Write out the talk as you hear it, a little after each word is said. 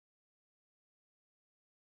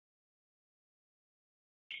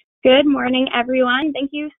Good morning, everyone.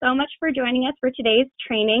 Thank you so much for joining us for today's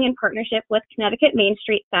training in partnership with Connecticut Main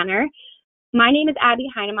Street Center. My name is Abby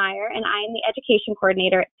Heinemeyer, and I am the Education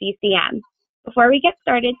Coordinator at CCM. Before we get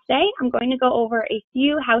started today, I'm going to go over a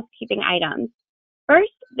few housekeeping items.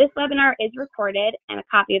 First, this webinar is recorded, and a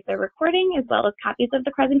copy of the recording, as well as copies of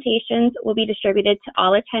the presentations, will be distributed to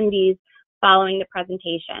all attendees following the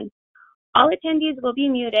presentation. All attendees will be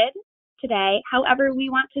muted today. However,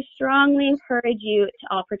 we want to strongly encourage you to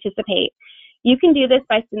all participate. You can do this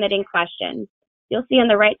by submitting questions. You'll see on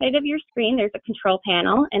the right side of your screen, there's a control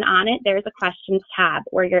panel, and on it, there's a questions tab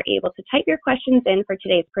where you're able to type your questions in for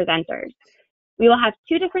today's presenters. We will have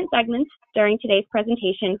two different segments during today's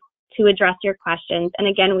presentation to address your questions. And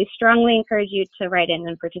again, we strongly encourage you to write in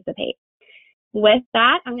and participate. With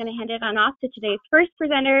that, I'm going to hand it on off to today's first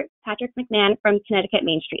presenter, Patrick McMahon from Connecticut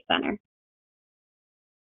Main Street Center.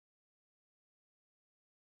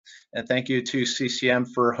 And thank you to CCM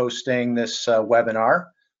for hosting this webinar.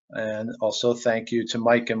 And also thank you to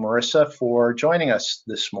Mike and Marissa for joining us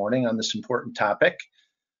this morning on this important topic.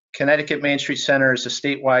 Connecticut Main Street Center is a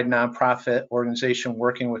statewide nonprofit organization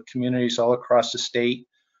working with communities all across the state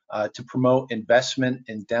to promote investment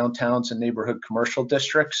in downtowns and neighborhood commercial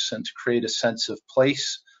districts and to create a sense of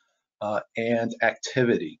place and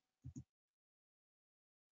activity.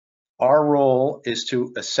 Our role is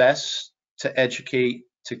to assess, to educate,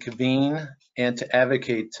 to convene, and to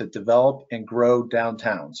advocate to develop and grow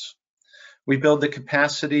downtowns. We build the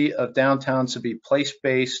capacity of downtowns to be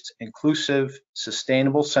place-based, inclusive,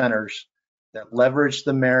 sustainable centers that leverage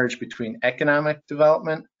the marriage between economic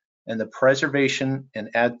development and the preservation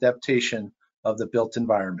and adaptation of the built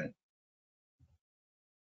environment.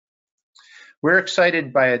 We're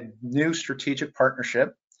excited by a new strategic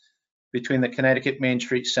partnership between the Connecticut Main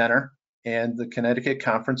Street Center and the Connecticut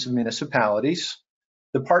Conference of Municipalities.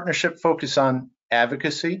 The partnership focuses on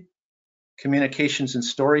advocacy, communications and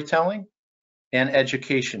storytelling, and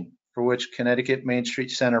education, for which Connecticut Main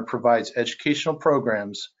Street Center provides educational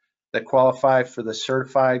programs that qualify for the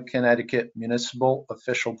Certified Connecticut Municipal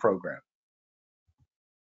Official Program.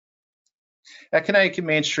 At Connecticut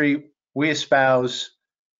Main Street, we espouse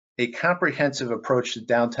a comprehensive approach to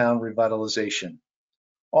downtown revitalization.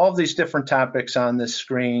 All of these different topics on this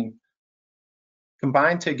screen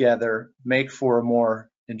combined together make for a more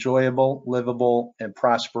enjoyable, livable, and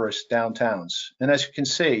prosperous downtowns. And as you can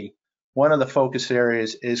see, one of the focus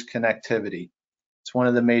areas is connectivity. It's one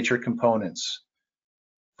of the major components.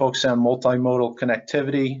 Focus on multimodal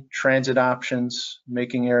connectivity, transit options,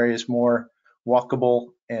 making areas more walkable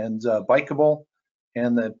and bikeable,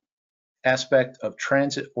 and the aspect of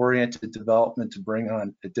transit-oriented development to bring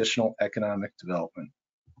on additional economic development.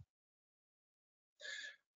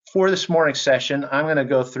 For this morning's session, I'm going to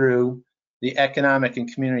go through the economic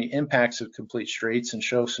and community impacts of complete streets and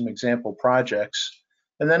show some example projects.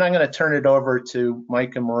 And then I'm going to turn it over to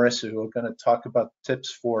Mike and Marissa, who are going to talk about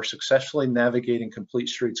tips for successfully navigating complete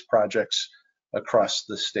streets projects across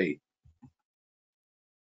the state.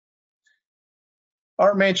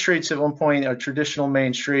 Our main streets at one point, our traditional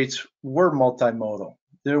main streets, were multimodal.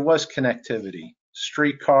 There was connectivity,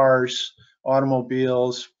 streetcars,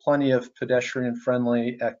 automobiles, plenty of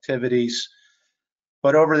pedestrian-friendly activities.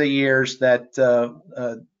 But over the years, that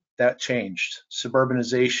changed.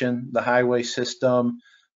 Suburbanization, the highway system,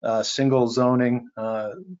 single zoning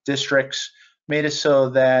districts made it so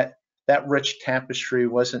that that rich tapestry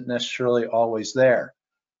wasn't necessarily always there.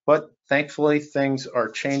 But thankfully, things are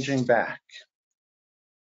changing back.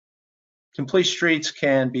 Complete streets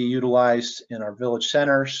can be utilized in our village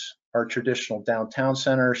centers, our traditional downtown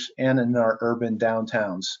centers, and in our urban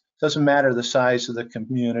downtowns. Doesn't matter the size of the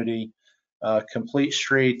community, complete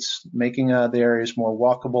streets, making the areas more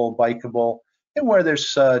walkable, bikeable, and where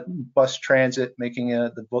there's bus transit, making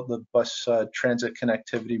the bus transit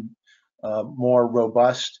connectivity more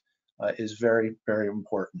robust is very, very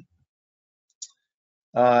important.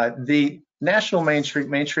 The National Main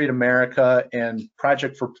Street America, and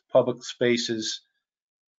Project for Public Spaces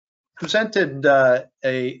presented a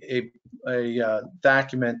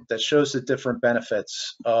document that shows the different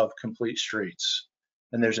benefits of complete streets.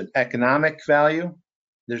 And there's an economic value,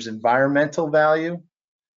 there's environmental value,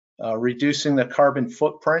 reducing the carbon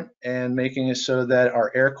footprint and making it so that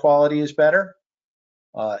our air quality is better,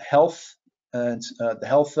 health, and the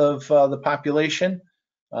health of the population.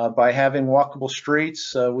 By having walkable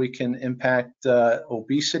streets, we can impact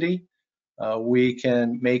obesity. We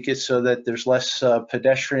can make it so that there's less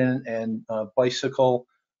pedestrian and bicycle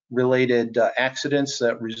related accidents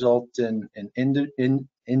that result in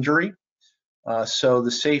injury. So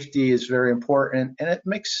the safety is very important, and it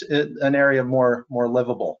makes it an area more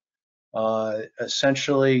livable.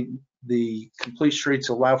 Essentially, the complete streets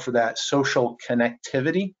allow for that social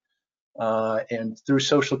connectivity, and through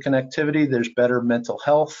social connectivity, there's better mental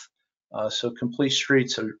health. So complete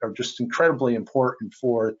streets are just incredibly important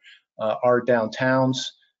for our downtowns.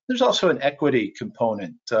 There's also an equity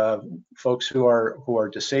component. Folks who are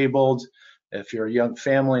disabled, if you're a young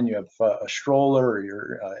family and you have a stroller or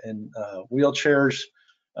you're in wheelchairs,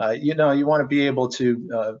 you want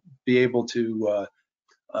to be able to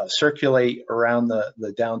circulate around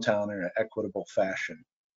the downtown in an equitable fashion.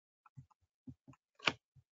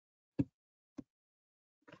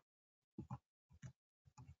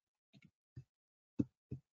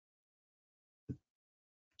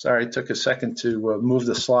 Sorry, it took a second to move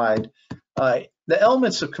the slide. The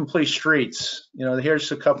elements of complete streets,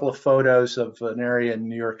 here's a couple of photos of an area in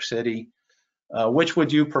New York City. Which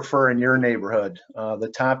would you prefer in your neighborhood,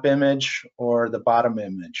 the top image or the bottom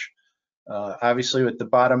image? Obviously, with the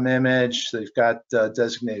bottom image, they've got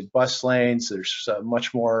designated bus lanes. There's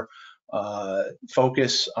much more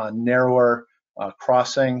focus on narrower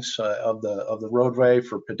crossings of the roadway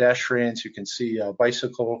for pedestrians. You can see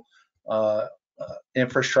bicycle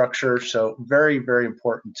infrastructure. So very, very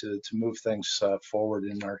important to move things forward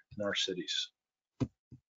in our cities.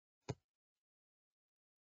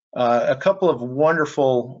 A couple of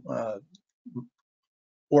wonderful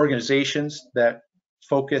organizations that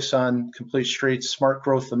focus on complete streets: Smart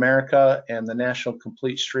Growth America and the National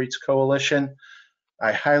Complete Streets Coalition.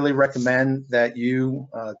 I highly recommend that you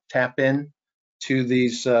tap in to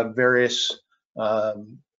these various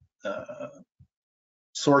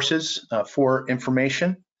sources for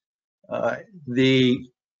information. The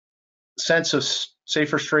sense of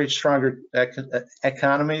safer streets, stronger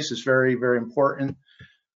economies is very, very important.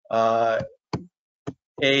 A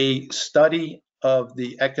study of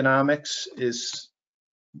the economics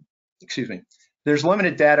there's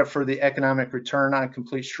limited data for the economic return on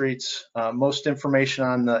complete streets. Most information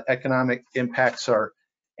on the economic impacts are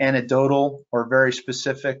anecdotal or very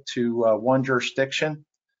specific to one jurisdiction.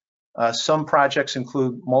 Some projects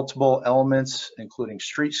include multiple elements, including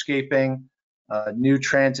streetscaping, new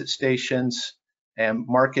transit stations, and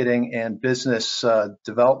marketing and business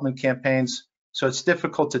development campaigns. So it's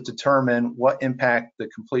difficult to determine what impact the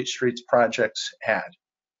complete streets projects had.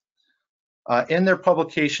 In their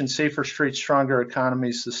publication, Safer Streets, Stronger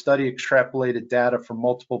Economies, the study extrapolated data from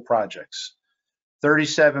multiple projects.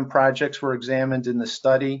 37 projects were examined in the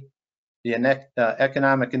study. The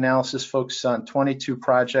economic analysis focused on 22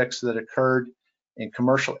 projects that occurred in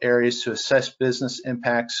commercial areas to assess business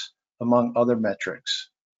impacts, among other metrics.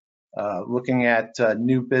 Looking at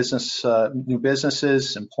new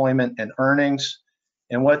businesses, employment, and earnings.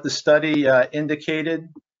 And what the study indicated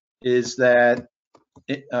is that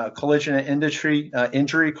collision and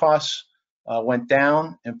injury costs went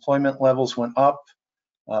down, employment levels went up,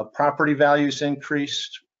 property values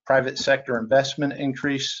increased, private sector investment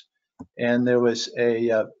increased, and there was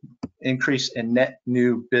a increase in net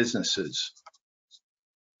new businesses.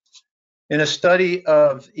 In a study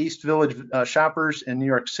of East Village shoppers in New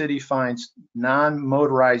York City finds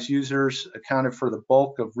non-motorized users accounted for the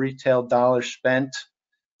bulk of retail dollars spent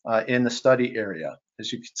in the study area.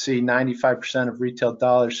 As you can see, 95% of retail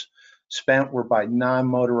dollars spent were by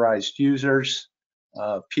non-motorized users.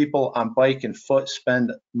 People on bike and foot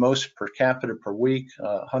spend most per capita per week,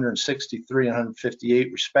 163 and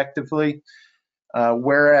 158 respectively,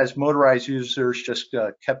 whereas motorized users just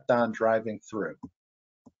kept on driving through.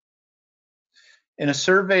 In a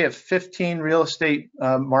survey of 15 real estate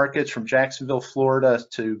markets from Jacksonville, Florida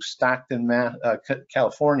to Stockton,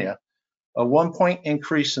 California, a 1-point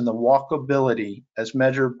increase in the walkability as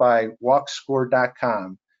measured by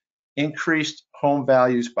walkscore.com increased home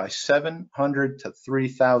values by $700 to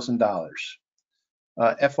 $3,000.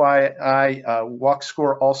 FYI,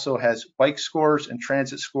 WalkScore also has bike scores and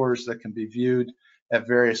transit scores that can be viewed at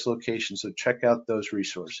various locations, so check out those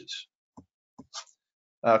resources.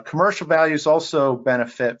 Commercial values also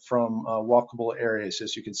benefit from walkable areas.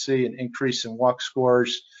 As you can see, an increase in walk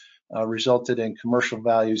scores resulted in commercial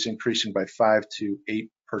values increasing by 5 to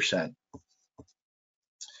 8%.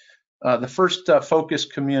 The first focus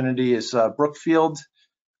community is Brookfield.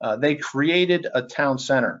 They created a town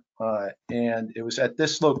center, and it was at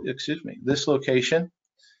this location,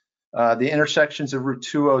 the intersections of Route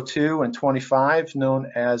 202 and 25,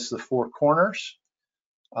 known as the Four Corners.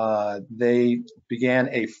 They began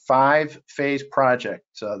a 5-phase project.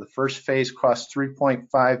 The first phase cost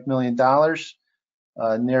 $3.5 million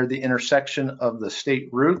near the intersection of the state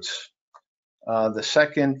routes. The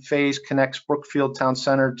second phase connects Brookfield Town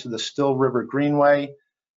Center to the Still River Greenway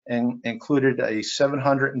and included a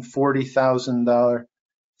 $740,000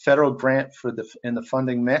 federal grant in the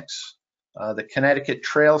funding mix. The Connecticut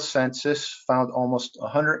Trail Census found almost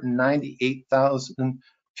 198,000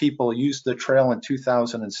 people used the trail in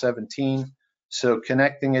 2017. So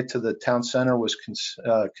connecting it to the town center was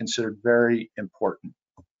considered very important.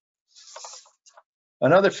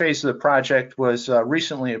 Another phase of the project was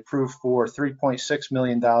recently approved for $3.6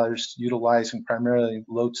 million, utilizing primarily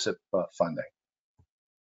LoadSIP funding.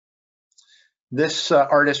 This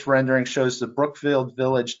artist rendering shows the Brookfield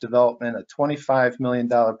Village development, a $25 million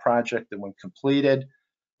project that, when completed,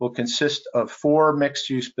 will consist of 4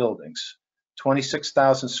 mixed-use buildings,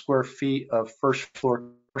 26,000 square feet of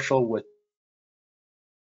first-floor commercial with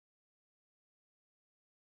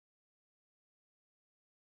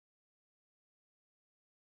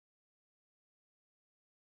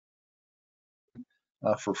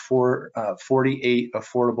for 48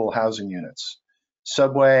 affordable housing units.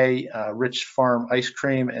 Subway, Rich Farm Ice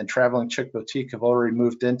Cream, and Traveling Chick Boutique have already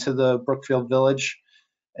moved into the Brookfield Village.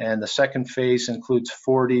 And the second phase includes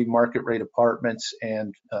 40 market rate apartments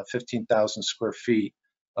and 15,000 square feet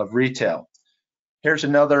of retail. Here's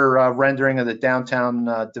another rendering of the downtown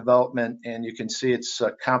development, and you can see it's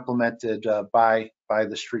complemented by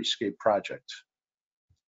the streetscape project.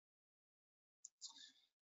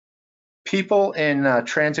 People in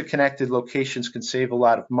transit-connected locations can save a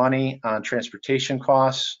lot of money on transportation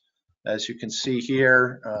costs. As you can see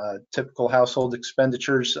here, typical household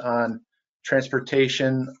expenditures on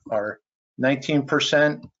transportation are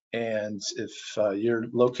 19%, and if you're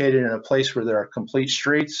located in a place where there are complete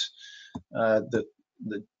streets, the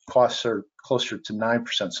costs are closer to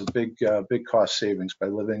 9%. So big cost savings by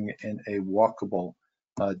living in a walkable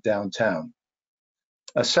downtown.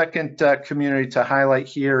 A second community to highlight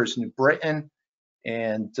here is New Britain,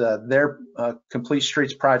 and their complete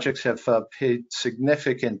streets projects have paid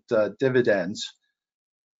significant dividends.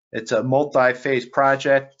 It's a multi-phase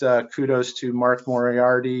project. Kudos to Mark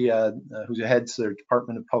Moriarty, who heads their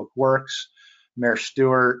Department of Public Works, Mayor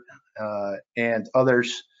Stewart, and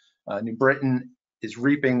others. New Britain is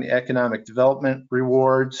reaping the economic development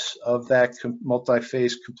rewards of that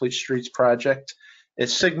multi-phase complete streets project. It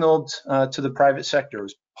signaled to the private sector. It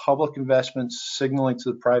was public investments signaling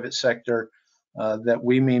to the private sector that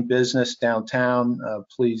we mean business downtown.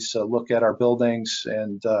 Please look at our buildings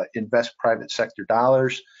and invest private sector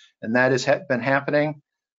dollars. And that has been happening.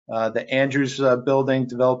 The Andrews building,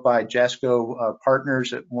 developed by Jasco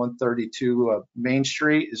Partners at 132 Main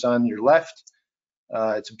Street, is on your left.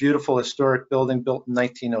 It's a beautiful historic building built in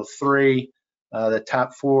 1903. The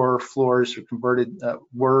top 4 floors were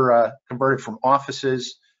converted from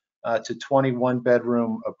offices to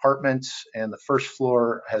 21-bedroom apartments, and the first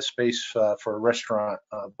floor has space for a restaurant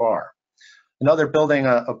bar. Another building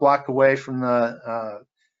a block away from the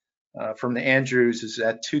Andrews is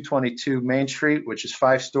at 222 Main Street, which is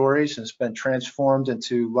 5 stories and has been transformed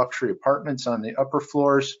into luxury apartments on the upper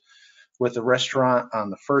floors with a restaurant on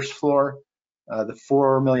the first floor. The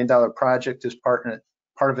 $4 million project is part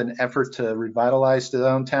of an effort to revitalize the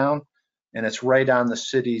downtown, and it's right on the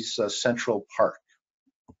city's Central Park.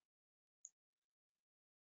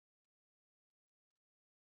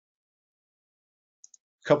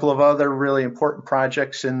 A couple of other really important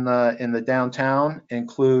projects in the downtown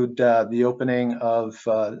include the opening of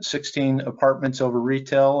 16 apartments over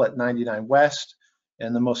retail at 99 West,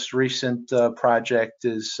 and the most recent project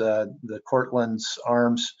is the Cortland's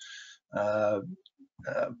Arms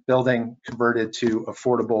building converted to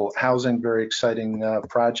affordable housing. Very exciting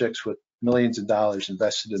projects with millions of dollars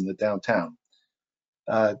invested in the downtown.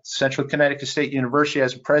 Central Connecticut State University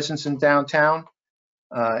has a presence in downtown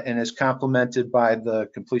and is complemented by the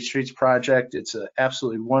Complete Streets project. It's an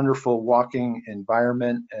absolutely wonderful walking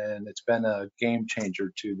environment, and it's been a game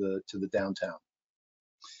changer to the downtown.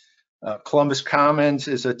 Columbus Commons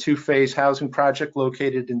is a 2-phase housing project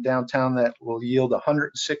located in downtown that will yield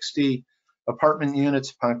 160 apartment units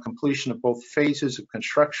upon completion of both phases of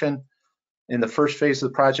construction. In the first phase of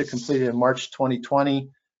the project, completed in March 2020,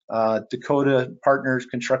 Dakota Partners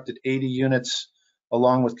constructed 80 units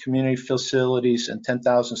along with community facilities and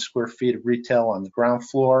 10,000 square feet of retail on the ground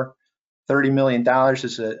floor. $30 million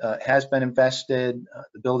has been invested.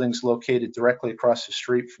 The building's located directly across the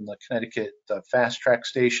street from the Connecticut Fast Track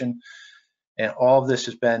station. And all of this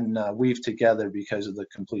has been weaved together because of the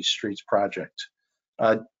Complete Streets project.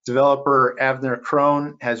 Developer Avner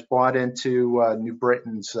Crone has bought into New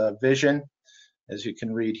Britain's vision, as you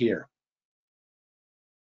can read here.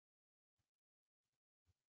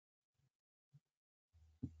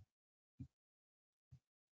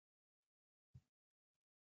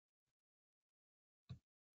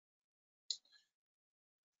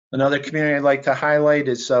 Another community I'd like to highlight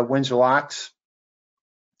is Windsor Locks.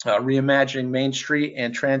 reimagining Main Street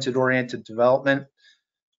and transit-oriented development.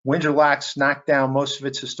 Windsor Locks knocked down most of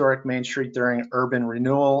its historic Main Street during urban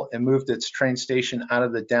renewal and moved its train station out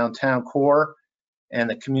of the downtown core, and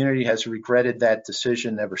the community has regretted that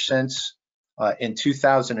decision ever since. In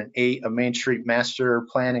 2008, a Main Street master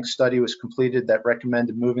planning study was completed that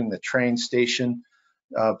recommended moving the train station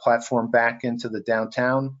platform back into the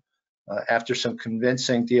downtown. After some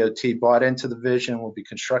convincing, DOT bought into the vision and will be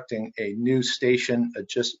constructing a new station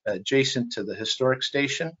adjacent to the historic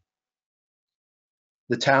station.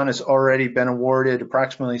 The town has already been awarded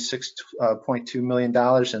approximately $6.2 million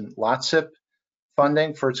in LOTSIP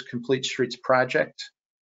funding for its Complete Streets project.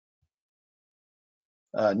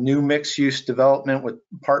 New mixed-use development with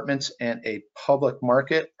apartments and a public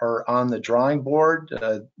market are on the drawing board.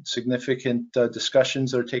 Significant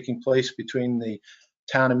discussions are taking place between the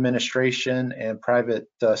town administration and private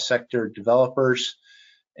sector developers.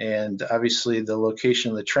 And obviously the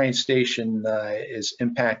location of the train station is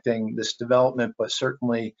impacting this development, but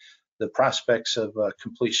certainly the prospects of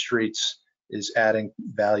Complete Streets is adding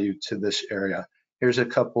value to this area. Here's a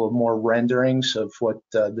couple of more renderings of what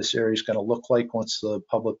this area is going to look like once the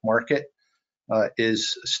public market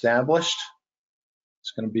is established.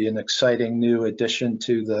 It's going to be an exciting new addition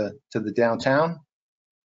to the downtown.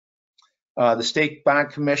 The State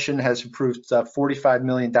Bond Commission has approved $45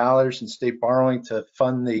 million in state borrowing to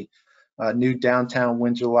fund the new downtown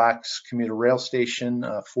Windsor Locks commuter rail station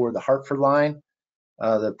for the Hartford line.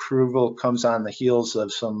 The approval comes on the heels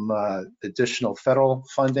of some additional federal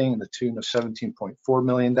funding in the tune of $17.4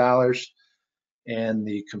 million. And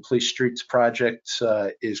the Complete Streets project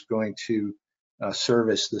is going to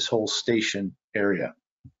service this whole station area.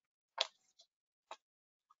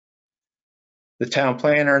 The town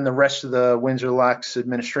planner and the rest of the Windsor Locks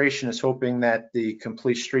administration is hoping that the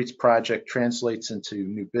Complete Streets project translates into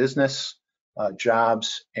new business,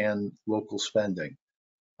 jobs, and local spending.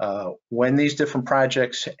 When these different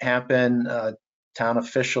projects happen, town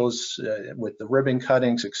officials with the ribbon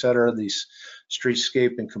cuttings, et cetera, these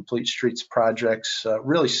streetscape and Complete Streets projects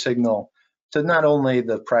really signal to not only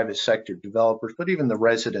the private sector developers, but even the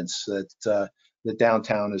residents that the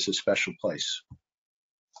downtown is a special place.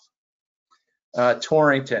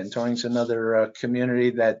 Torrington's another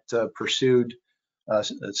community that pursued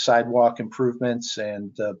sidewalk improvements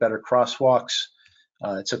and better crosswalks.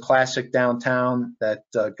 It's a classic downtown that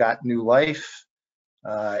got new life.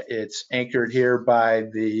 It's anchored here by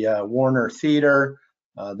the Warner Theater.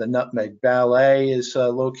 The Nutmeg Ballet is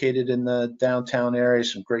located in the downtown area,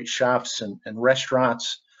 some great shops and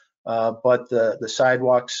restaurants. But the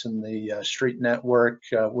sidewalks and the street network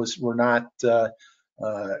were not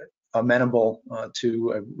amenable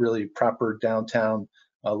to a really proper downtown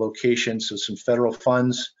location. So some federal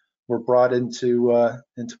funds were brought into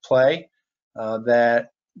play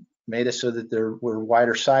that made it so that there were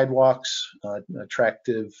wider sidewalks,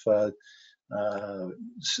 attractive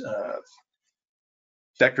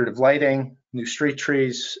decorative lighting, new street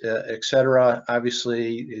trees, etc.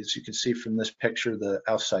 Obviously, as you can see from this picture, the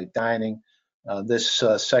outside dining. This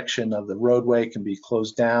section of the roadway can be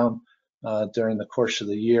closed down during the course of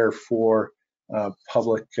the year for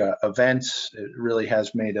public events. It really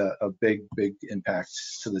has made a big impact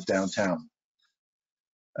to the downtown.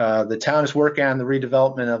 The town is working on the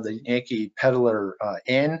redevelopment of the Yankee Peddler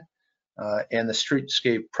Inn, and the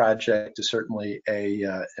streetscape project is certainly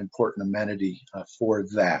a important amenity for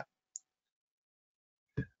that.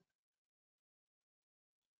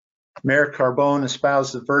 Mayor Carbone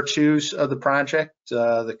espoused the virtues of the project.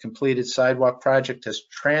 The completed sidewalk project has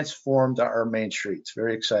transformed our Main Street. It's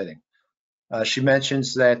very exciting. She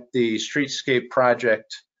mentions that the streetscape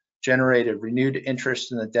project generated renewed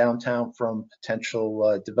interest in the downtown from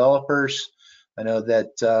potential developers. I know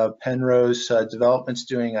that Penrose Development's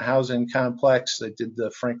doing a housing complex. They did the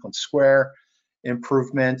Franklin Square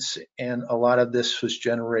improvements, and a lot of this was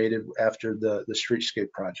generated after the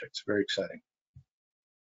streetscape project. It's very exciting.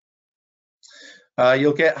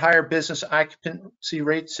 You'll get higher business occupancy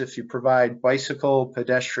rates if you provide bicycle,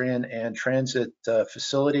 pedestrian, and transit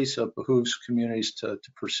facilities, so it behooves communities to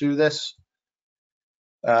pursue this.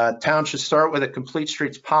 Town should start with a Complete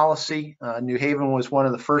Streets policy. New Haven was one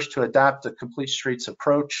of the first to adopt a Complete Streets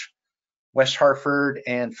approach. West Hartford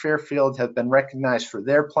and Fairfield have been recognized for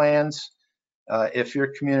their plans. If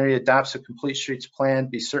your community adopts a Complete Streets plan,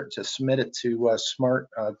 be certain to submit it to Smart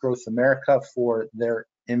Growth America for their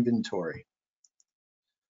inventory.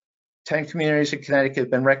 10 communities in Connecticut have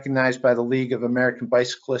been recognized by the League of American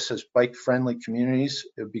Bicyclists as bike-friendly communities.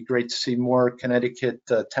 It would be great to see more Connecticut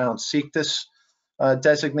towns seek this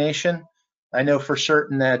designation. I know for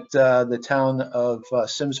certain that the town of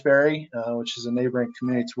Simsbury, which is a neighboring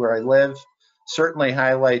community to where I live, certainly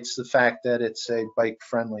highlights the fact that it's a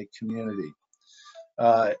bike-friendly community.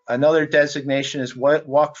 Another designation is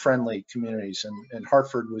walk-friendly communities, and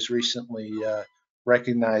Hartford was recently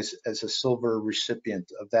recognized as a silver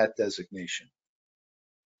recipient of that designation.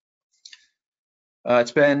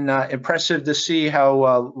 It's been impressive to see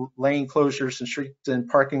how lane closures and street and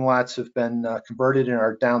parking lots have been converted in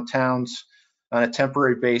our downtowns on a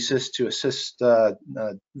temporary basis to assist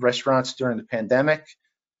restaurants during the pandemic.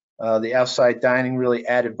 The outside dining really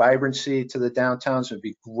added vibrancy to the downtowns. It would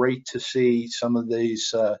be great to see some of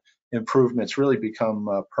these improvements really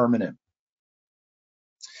become permanent.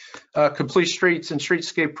 Complete streets and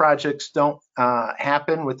streetscape projects don't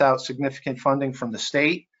happen without significant funding from the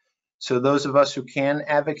state. So those of us who can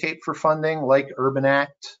advocate for funding, like Urban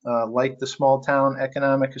Act, like the Small Town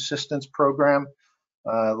Economic Assistance Program,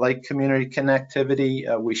 like community connectivity,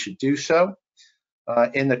 we should do so.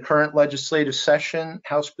 In the current legislative session,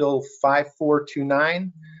 House Bill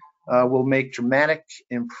 5429 will make dramatic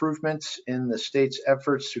improvements in the state's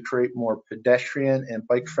efforts to create more pedestrian and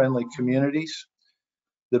bike-friendly communities.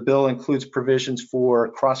 The bill includes provisions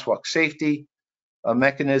for crosswalk safety, a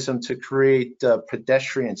mechanism to create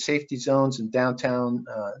pedestrian safety zones in downtowns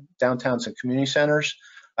and community centers.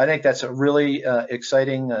 I think that's a really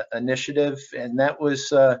exciting initiative, and that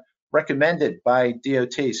was recommended by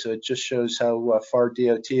DOT. So it just shows how far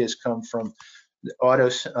DOT has come from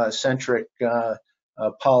auto-centric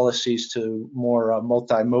policies to more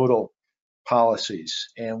multimodal policies.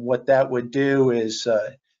 And what that would do is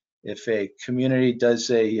if a community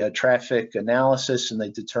does a traffic analysis and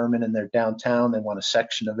they determine in their downtown they want a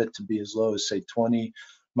section of it to be as low as, say, 20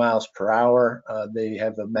 miles per hour, they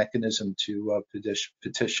have a mechanism to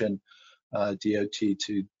petition DOT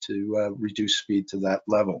to reduce speed to that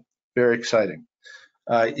level. Very exciting.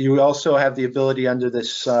 You also have the ability under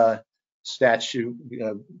this statute,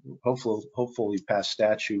 hopefully passed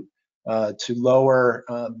statute, to lower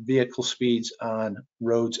vehicle speeds on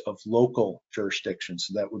roads of local jurisdiction.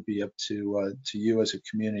 So that would be up to you as a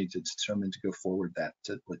community to determine to go forward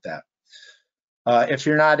with that. If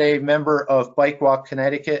you're not a member of Bike Walk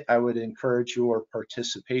Connecticut, I would encourage your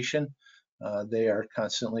participation. They are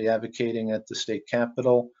constantly advocating at the state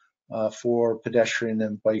capitol for pedestrian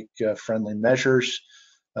and bike friendly measures.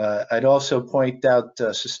 I'd also point out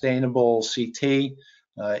sustainable CT.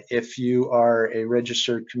 If you are a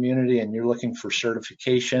registered community and you're looking for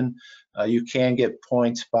certification, you can get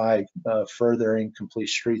points by furthering complete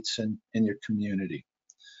streets in your community.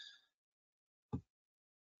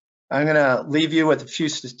 I'm going to leave you with a few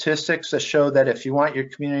statistics that show that if you want your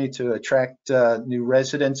community to attract new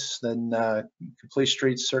residents, then complete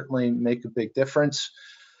streets certainly make a big difference.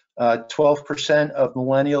 12% of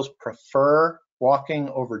millennials prefer walking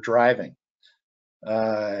over driving.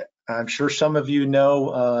 I'm sure some of you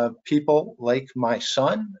know people like my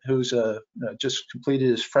son, who's just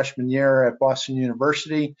completed his freshman year at Boston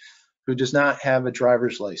University, who does not have a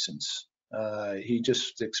driver's license. He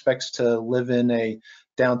just expects to live in a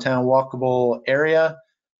downtown walkable area,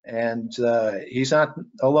 and he's not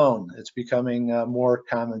alone. It's becoming more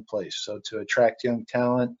commonplace. So to attract young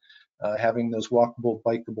talent, having those walkable,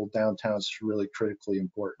 bikeable downtowns is really critically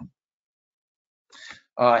important.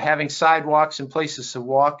 Having sidewalks and places to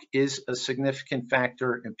walk is a significant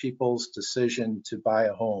factor in people's decision to buy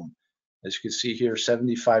a home. As you can see here,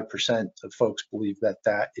 75% of folks believe that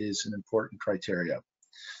that is an important criteria.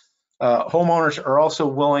 Homeowners are also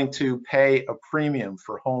willing to pay a premium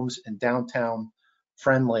for homes in downtown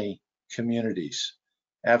friendly communities.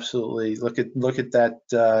 Absolutely, look at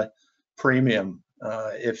that premium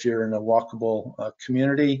if you're in a walkable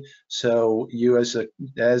community. So you as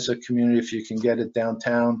a community, if you can get it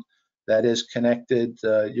downtown that is connected,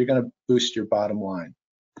 you're going to boost your bottom line.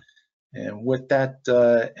 And with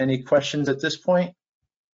that, any questions at this point?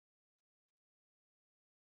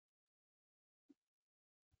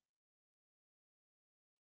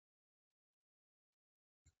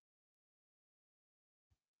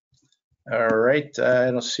 All right,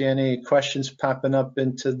 I don't see any questions popping up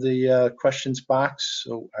into the questions box,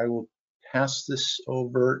 so I will pass this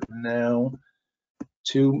over now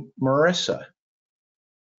to Marissa.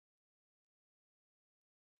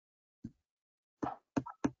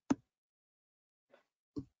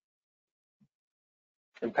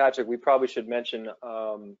 And Patrick, we probably should mention,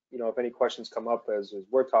 if any questions come up as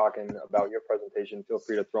we're talking about your presentation, feel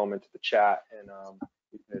free to throw them into the chat, and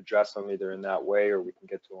we can address them either in that way or we can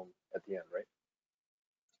get to them at the end, right?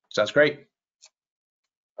 Sounds great.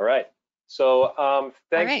 All right. So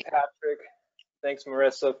thanks, Patrick. Thanks,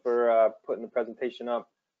 Marissa, for putting the presentation up.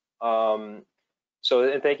 And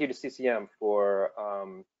thank you to CCM for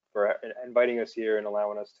inviting us here and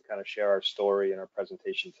allowing us to kind of share our story in our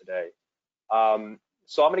presentation today.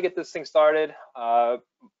 So I'm going to get this thing started.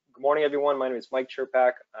 Good morning, everyone. My name is Mike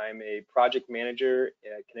Cherpak. I'm a project manager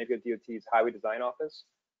at Connecticut DOT's Highway Design Office.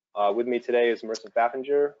 With me today is Marissa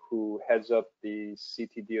Pfaffinger, who heads up the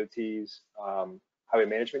CTDOT's Highway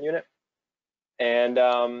Management Unit. And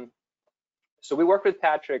so we worked with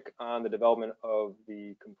Patrick on the development of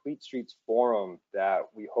the Complete Streets Forum that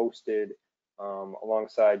we hosted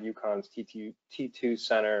alongside UConn's T2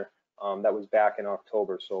 Center. That was back in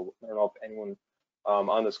October. So I don't know if anyone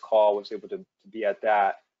on this call was able to be at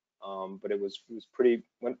that, but it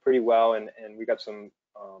went pretty well, and we got some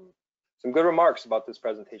good remarks about this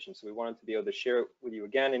presentation. So we wanted to be able to share it with you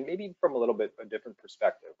again, and maybe from a little bit a different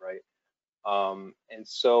perspective, right? And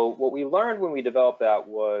so what we learned when we developed that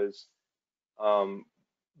was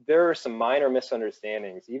there are some minor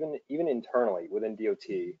misunderstandings, even internally within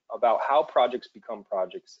DOT, about how projects become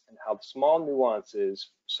projects and how small nuances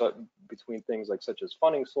between things like such as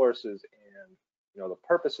funding sources and the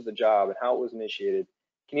purpose of the job and how it was initiated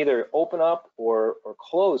can either open up or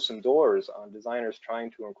close some doors on designers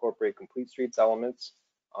trying to incorporate complete streets elements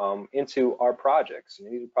into our projects.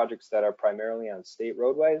 And these are projects that are primarily on state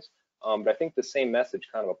roadways. But I think the same message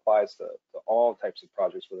kind of applies to all types of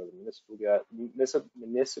projects, whether they're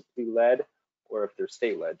municipally led or if they're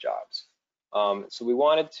state-led jobs. So we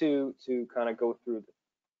wanted to kind of go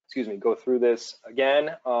through this again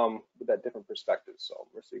with that different perspective. So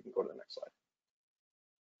Marissa, you can go to the next slide.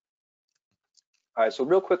 All right, so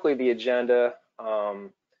real quickly, the agenda.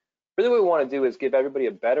 Really what we want to do is give everybody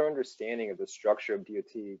a better understanding of the structure of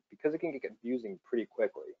DOT because it can get confusing pretty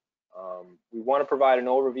quickly. We want to provide an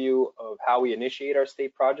overview of how we initiate our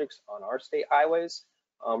state projects on our state highways,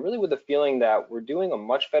 really with the feeling that we're doing a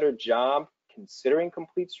much better job considering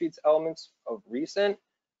complete streets elements of recent,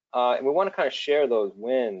 and we want to kind of share those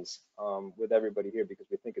wins with everybody here because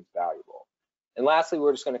we think it's valuable. And lastly,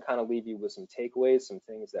 we're just going to kind of leave you with some takeaways, some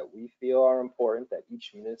things that we feel are important that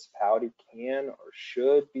each municipality can or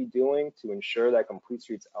should be doing to ensure that complete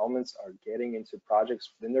streets elements are getting into projects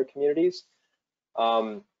within their communities.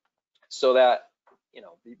 So that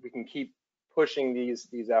we can keep pushing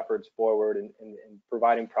these efforts forward and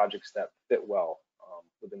providing projects that fit well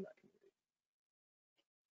within that community.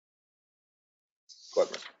 Go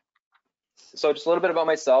ahead, Marissa. So just a little bit about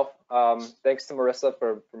myself. Thanks to Marissa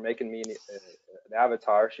for making me an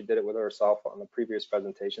avatar. She did it with herself on the previous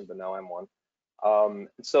presentation, but now I'm one.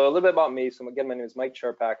 So a little bit about me. So again, my name is Mike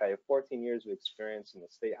Cherpak. I have 14 years of experience in the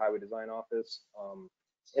State Highway Design Office.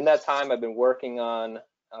 In that time, I've been working on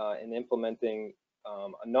and implementing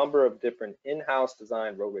a number of different in-house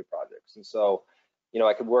design roadway projects. And so,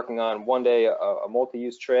 I could be working on one day a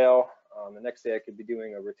multi-use trail. The next day I could be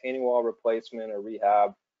doing a retaining wall replacement or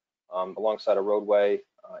rehab alongside a roadway,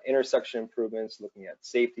 intersection improvements, looking at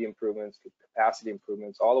safety improvements, capacity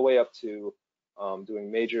improvements, all the way up to doing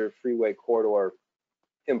major freeway corridor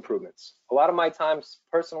improvements. A lot of my time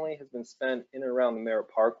personally has been spent in and around the Merritt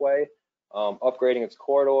Parkway, upgrading its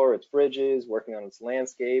corridor, its bridges, working on its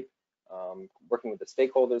landscape, working with the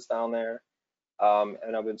stakeholders down there.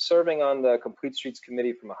 And I've been serving on the Complete Streets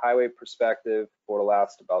Committee from a highway perspective for the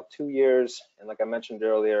last about 2 years. And like I mentioned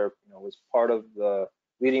earlier, was part of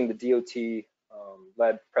leading the DOT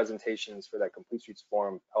led presentations for that Complete Streets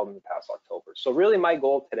Forum held in the past October. So really my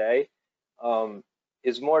goal today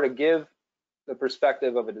is more to give the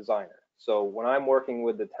perspective of a designer. So when I'm working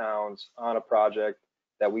with the towns on a project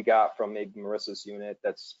that we got from maybe Marissa's unit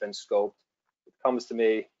that's been scoped, it comes to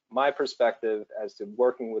me, my perspective as to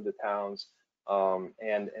working with the towns and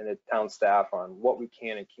the town staff on what we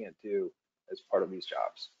can and can't do as part of these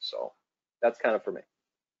jobs. So that's kind of for me.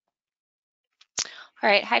 All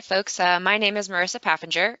right, hi folks. My name is Marissa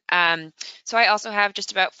Pfaffinger. So I also have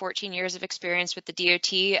just about 14 years of experience with the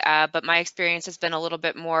DOT, but my experience has been a little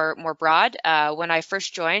bit more broad. When I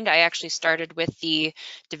first joined, I actually started with the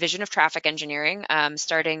Division of Traffic Engineering,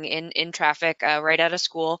 starting in traffic right out of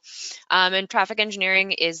school. And traffic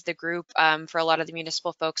engineering is the group for a lot of the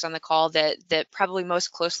municipal folks on the call that probably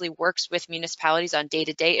most closely works with municipalities on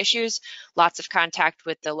day-to-day issues. Lots of contact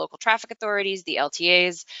with the local traffic authorities, the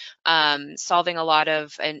LTAs, solving a lot of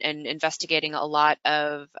and investigating a lot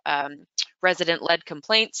of resident-led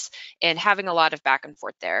complaints and having a lot of back and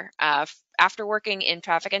forth there. After working in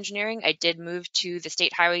traffic engineering, I did move to the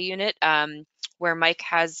State Highway Unit where Mike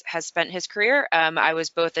has spent his career. I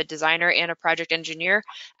was both a designer and a project engineer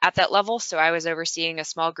at that level, so I was overseeing a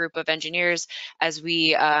small group of engineers as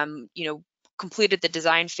we completed the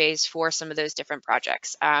design phase for some of those different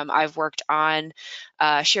projects. I've worked on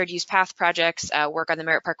shared use path projects, work on the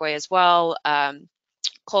Merritt Parkway as well,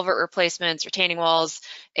 culvert replacements, retaining walls,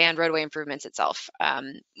 and roadway improvements itself.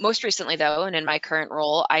 Most recently though, and in my current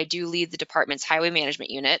role, I do lead the department's highway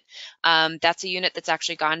management unit. That's a unit that's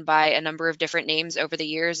actually gone by a number of different names over the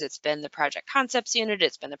years. It's been the project concepts unit,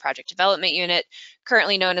 it's been the project development unit,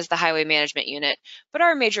 currently known as the highway management unit. But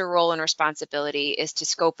our major role and responsibility is to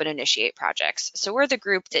scope and initiate projects. So we're the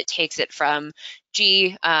group that takes it from,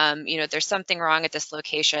 gee, there's something wrong at this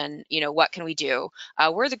location, what can we do?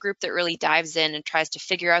 We're the group that really dives in and tries to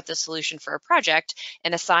figure out the solution for a project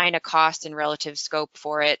and assign a cost and relative scope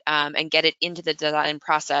for it, and get it into the design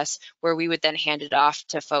process where we would then hand it off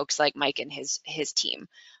to folks like Mike and his team.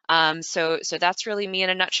 So that's really me in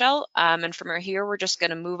a nutshell. And from here, we're just going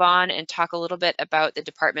to move on and talk a little bit about the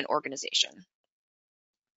department organization.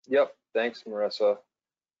 Yep, thanks, Marissa.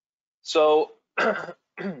 So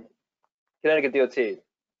Connecticut DOT,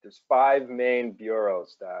 there's 5 main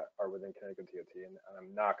bureaus that are within Connecticut DOT, and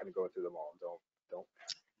I'm not going to go through them all.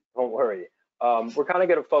 Don't worry. We're kind of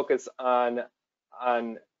going to focus on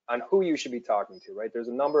who you should be talking to, right? There's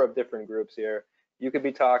a number of different groups here. You could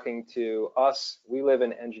be talking to us. We live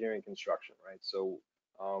in engineering construction, right? So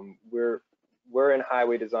we're in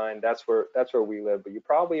highway design. That's where we live. But you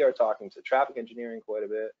probably are talking to traffic engineering quite a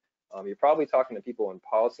bit. You're probably talking to people in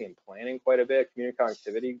policy and planning quite a bit. Community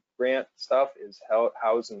connectivity grant stuff is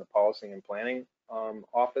housed in the policy and planning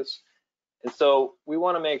office. And so we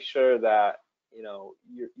want to make sure that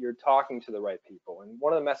you're talking to the right people. And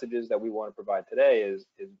one of the messages that we want to provide today is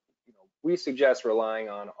we suggest relying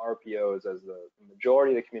on RPOs as the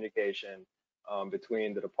majority of the communication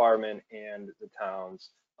between the department and the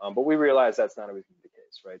towns. But we realize that's not always the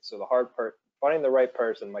case, right? So the hard part, finding the right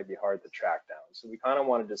person might be hard to track down. So we kind of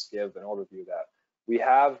want to just give an overview that we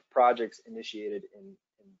have projects initiated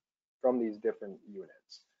from these different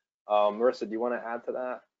units. Marissa, do you want to add to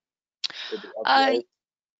that?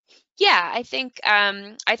 Yeah, I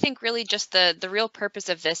think really just the real purpose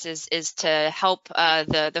of this is to help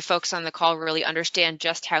the folks on the call really understand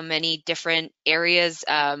just how many different areas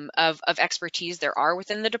of expertise there are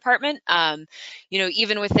within the department.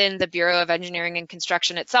 Even within the Bureau of Engineering and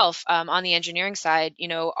Construction itself, on the engineering side,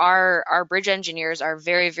 our bridge engineers are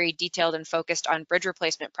very, very detailed and focused on bridge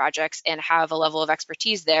replacement projects and have a level of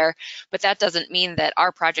expertise there. But that doesn't mean that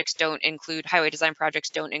our projects highway design projects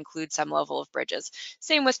don't include some level of bridges.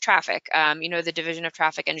 Same with traffic. The Division of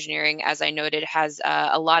Traffic Engineering, as I noted, has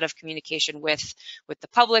a lot of communication with the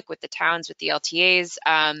public, with the towns, with the LTAs,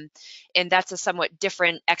 and that's a somewhat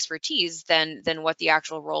different expertise than what the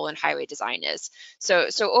actual role in highway design is. So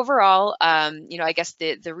overall, I guess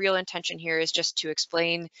the real intention here is just to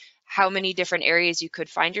explain how many different areas you could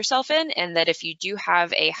find yourself in, and that if you do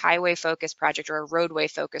have a highway focused project or a roadway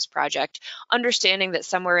focused project, understanding that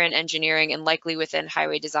somewhere in engineering and likely within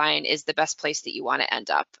highway design is the best place that you want to end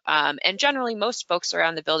up. And generally, most folks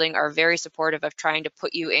around the building are very supportive of trying to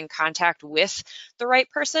put you in contact with the right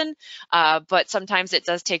person, but sometimes it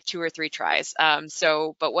does take 2 or 3 tries.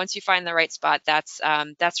 But once you find the right spot, that's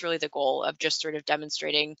really the goal of just sort of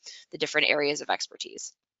demonstrating the different areas of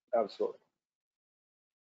expertise. Absolutely.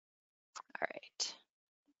 All right.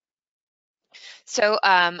 So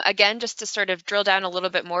again, just to sort of drill down a little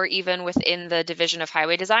bit more, even within the Division of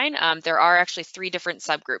Highway Design, there are actually 3 different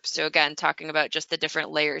subgroups. So again, talking about just the different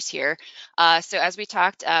layers here. So as we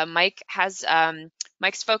talked,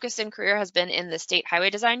 Mike's focus in career has been in the State Highway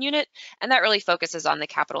Design Unit, and that really focuses on the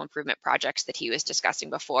capital improvement projects that he was discussing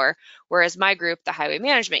before. Whereas my group, the Highway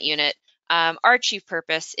Management Unit, our chief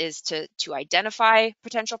purpose is to identify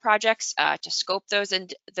potential projects, to scope those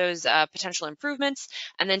potential improvements,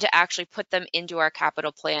 and then to actually put them into our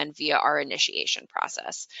capital plan via our initiation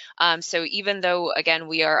process. So even though, again,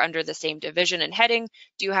 we are under the same division and heading,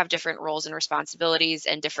 do have different roles and responsibilities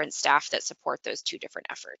and different staff that support those 2 different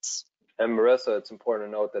efforts. And Marissa, it's important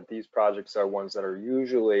to note that these projects are ones that are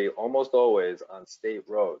usually almost always on state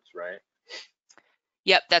roads, right?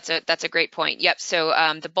 Yep, that's a great point. Yep. So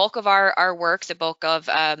the bulk of our work, the bulk of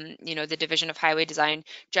the Division of Highway Design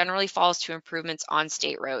generally falls to improvements on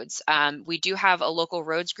state roads. We do have a local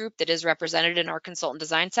roads group that is represented in our consultant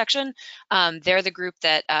design section. They're the group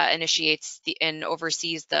that initiates and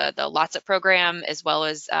oversees the LOTSIP program, as well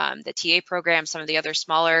as the TA program, some of the other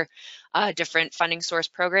smaller different funding source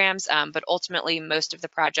programs. But ultimately, most of the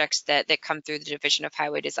projects that come through the Division of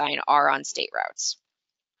Highway Design are on state routes.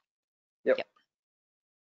 Yep.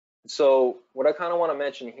 So what I kind of want to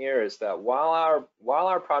mention here is that while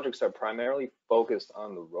our projects are primarily focused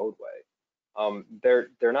on the roadway,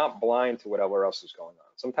 they're not blind to whatever else is going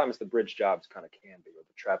on. Sometimes the bridge jobs kind of can be, or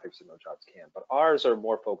the traffic signal jobs can. But ours are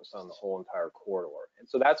more focused on the whole entire corridor. And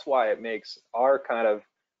so that's why it makes our kind of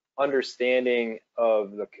understanding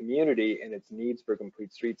of the community and its needs for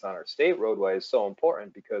complete streets on our state roadways so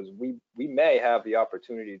important, because we may have the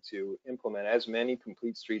opportunity to implement as many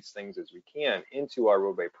complete streets things as we can into our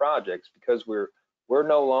roadway projects, because we're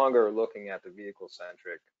no longer looking at the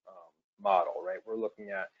vehicle-centric model, right? We're looking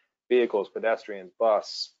at vehicles, pedestrians,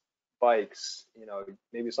 bus, bikes,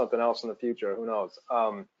 maybe something else in the future, who knows?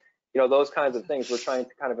 Those kinds of things. We're trying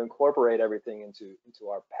to kind of incorporate everything into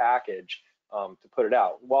our package to put it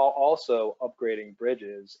out, while also upgrading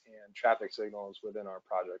bridges and traffic signals within our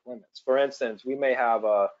project limits. For instance, we may have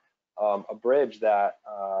a bridge that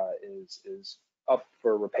is up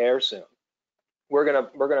for repair soon. We're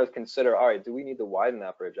gonna consider, all right, do we need to widen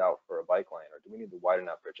that bridge out for a bike lane, or do we need to widen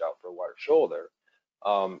that bridge out for a wider shoulder,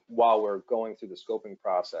 while we're going through the scoping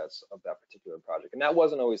process of that particular project? And that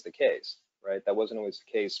wasn't always the case, right? That wasn't always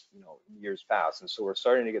the case, in years past. And so we're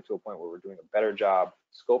starting to get to a point where we're doing a better job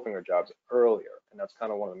scoping our jobs earlier, and that's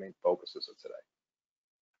kind of one of the main focuses of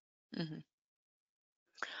today. Mm-hmm.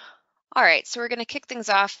 All right, so we're going to kick things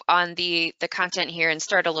off on the content here and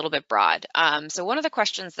start a little bit broad. So one of the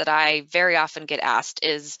questions that I very often get asked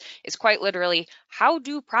is quite literally, how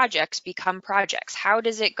do projects become projects? How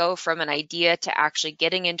does it go from an idea to actually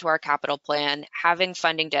getting into our capital plan, having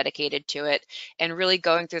funding dedicated to it, and really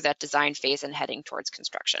going through that design phase and heading towards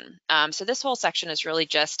construction? So this whole section is really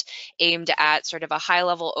just aimed at sort of a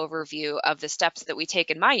high-level overview of the steps that we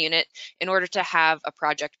take in my unit in order to have a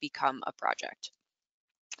project become a project.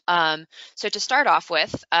 So to start off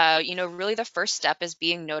with, really the first step is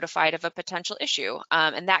being notified of a potential issue.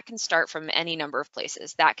 And that can start from any number of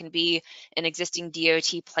places. That can be an existing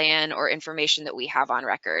DOT plan or information that we have on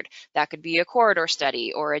record. That could be a corridor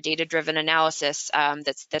study or a data-driven analysis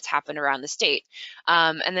that's happened around the state.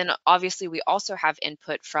 And then obviously we also have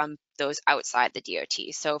input from those outside the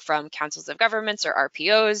DOT. So from councils of governments or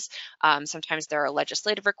RPOs, sometimes there are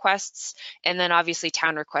legislative requests, and then obviously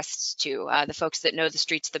town requests too. The folks that know the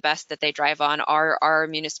streets the best that they drive on are our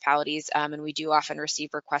municipalities, and we do often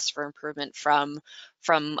receive requests for improvement from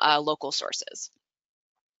local sources.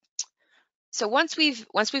 So once we've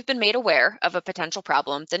been made aware of a potential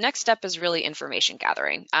problem, the next step is really information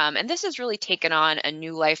gathering. And this has really taken on a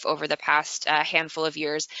new life over the past handful of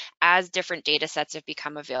years as different data sets have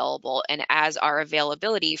become available and as our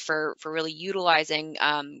availability for really utilizing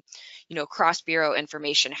cross-bureau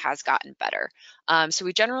information has gotten better. So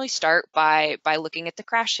we generally start by looking at the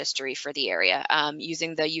crash history for the area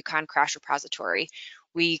using the Yukon Crash Repository.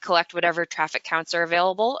 We collect whatever traffic counts are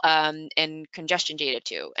available and congestion data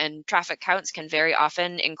too. And traffic counts can very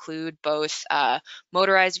often include both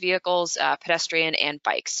motorized vehicles, pedestrian, and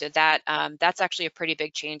bikes. So that's actually a pretty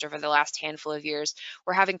big change over the last handful of years.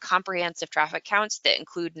 We're having comprehensive traffic counts that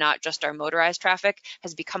include not just our motorized traffic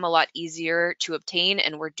has become a lot easier to obtain,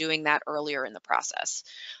 and we're doing that earlier in the process.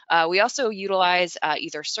 We also utilize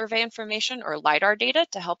either survey information or LiDAR data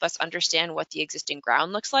to help us understand what the existing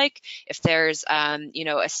ground looks like. If there's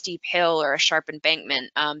a steep hill or a sharp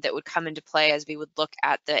embankment that would come into play as we would look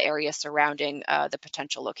at the area surrounding the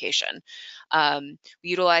potential location. We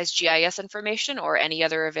utilize GIS information or any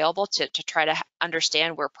other available to try to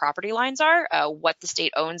understand where property lines are, what the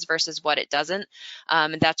state owns versus what it doesn't.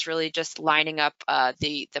 And that's really just lining up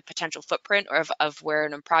the potential footprint of where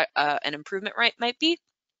an improvement might be.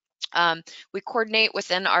 We coordinate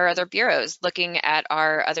within our other bureaus, looking at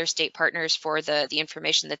our other state partners for the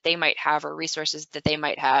information that they might have or resources that they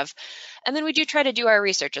might have. And then we do try to do our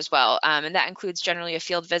research as well. And that includes generally a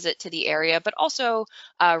field visit to the area, but also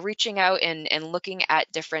reaching out and looking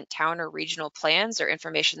at different town or regional plans or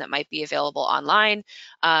information that might be available online.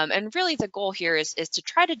 And really the goal here is to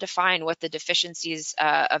try to define what the deficiencies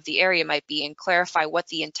of the area might be and clarify what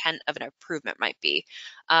the intent of an improvement might be.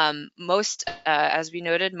 As we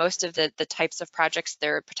noted, most of the types of projects,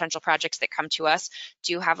 their potential projects that come to us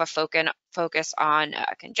do have a focus on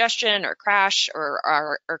congestion or crash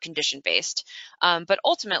or condition based. But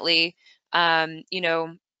ultimately,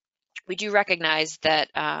 we do recognize that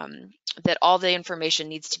that all the information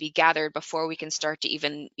needs to be gathered before we can start to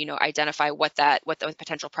even identify what the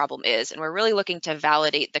potential problem is. And we're really looking to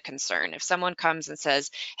validate the concern. If someone comes and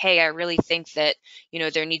says, hey, I really think that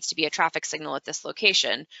there needs to be a traffic signal at this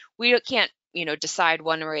location, we can't decide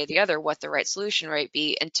one way or the other what the right solution might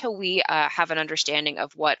be until we have an understanding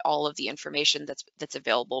of what all of the information that's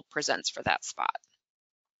available presents for that spot.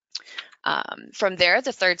 From there,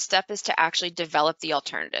 the third step is to actually develop the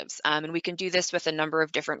alternatives. And we can do this with a number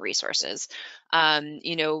of different resources.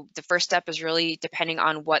 The first step is really depending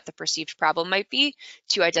on what the perceived problem might be,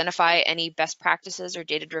 to identify any best practices or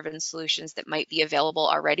data-driven solutions that might be available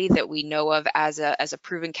already that we know of as a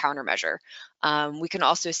proven countermeasure. We can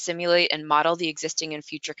also simulate and model the existing and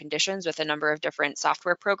future conditions with a number of different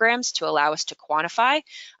software programs to allow us to quantify.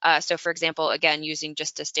 So for example, again, using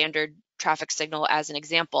just a standard traffic signal as an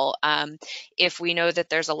example, if we know that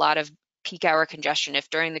there's a lot of peak hour congestion,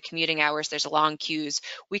 if during the commuting hours there's long queues,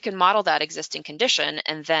 we can model that existing condition,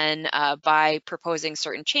 and then by proposing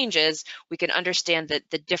certain changes, we can understand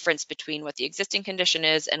the difference between what the existing condition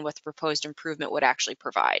is and what the proposed improvement would actually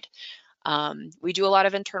provide. We do a lot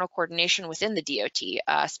of internal coordination within the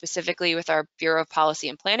DOT, specifically with our Bureau of Policy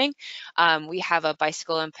and Planning. We have a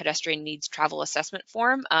bicycle and pedestrian needs travel assessment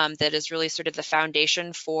form that is really sort of the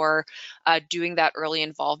foundation for doing that early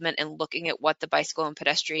involvement and looking at what the bicycle and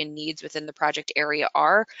pedestrian needs within the project area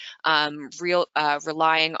are,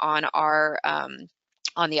 relying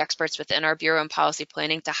on the experts within our Bureau and Policy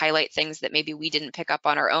Planning to highlight things that maybe we didn't pick up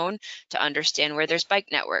on our own, to understand where there's bike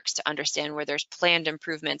networks, to understand where there's planned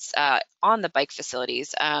improvements on the bike facilities,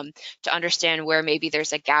 to understand where maybe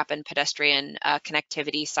there's a gap in pedestrian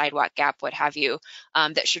connectivity, sidewalk gap, what have you,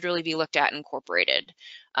 that should really be looked at and incorporated.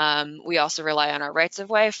 We also rely on our rights of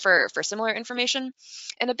way for similar information.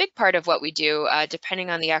 And a big part of what we do, depending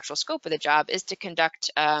on the actual scope of the job, is to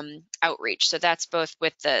conduct outreach. So that's both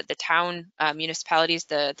with the town municipalities,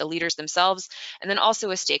 the leaders themselves, and then also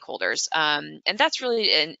with stakeholders. And that's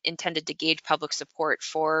really intended to gauge public support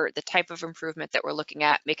for the type of improvement that we're looking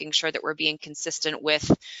at, making sure that we're being consistent with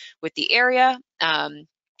the area.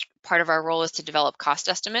 Part of our role is to develop cost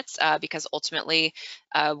estimates because ultimately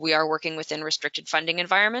we are working within restricted funding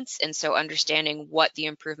environments, and so understanding what the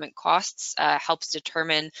improvement costs helps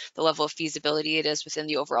determine the level of feasibility it is within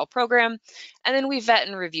the overall program. And then we vet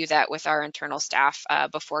and review that with our internal staff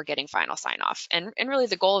before getting final sign-off. And really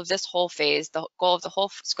the goal of this whole phase, the goal of the whole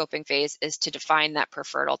scoping phase, is to define that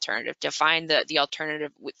preferred alternative, define the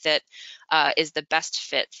alternative that is the best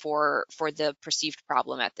fit for the perceived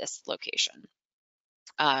problem at this location.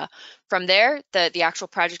 From there, the actual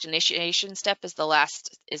project initiation step is the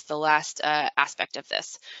last aspect of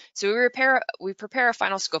this. So we prepare a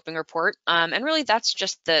final scoping report, and really that's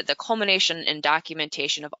just the culmination and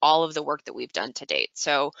documentation of all of the work that we've done to date.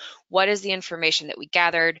 So what is the information that we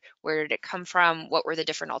gathered? Where did it come from? What were the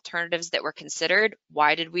different alternatives that were considered?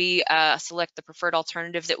 Why did we select the preferred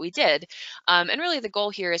alternative that we did? And really the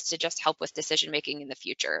goal here is to just help with decision making in the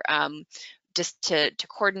future. Just to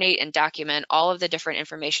coordinate and document all of the different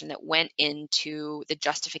information that went into the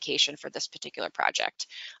justification for this particular project.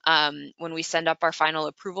 When we send up our final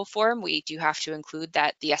approval form, we do have to include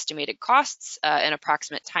the estimated costs, and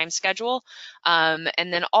approximate time schedule. And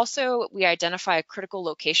then also we identify a critical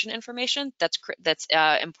location information that's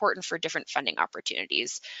important for different funding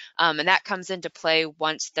opportunities. And that comes into play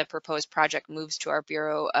once the proposed project moves to our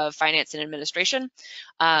Bureau of Finance and Administration.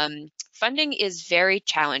 Funding is very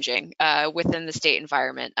challenging within the state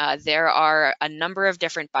environment. There are a number of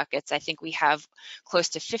different buckets. I think we have close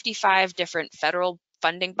to 55 different federal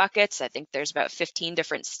funding buckets. I think there's about 15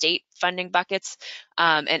 different state funding buckets.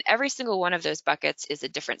 And every single one of those buckets is a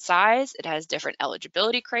different size. It has different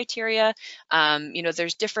eligibility criteria.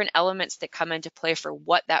 There's different elements that come into play for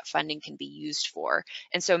what that funding can be used for.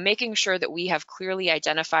 And so making sure that we have clearly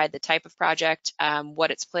identified the type of project, what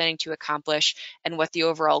it's planning to accomplish, and what the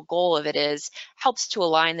overall goal of it is, helps to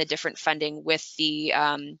align the different funding with the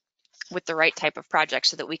right type of project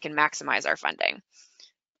so that we can maximize our funding.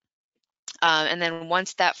 And then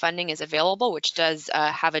once that funding is available, which does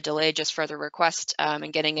have a delay just for the request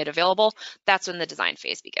and getting it available, that's when the design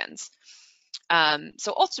phase begins.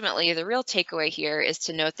 So ultimately, the real takeaway here is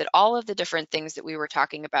to note that all of the different things that we were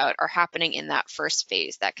talking about are happening in that first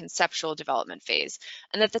phase, that conceptual development phase,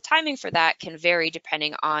 and that the timing for that can vary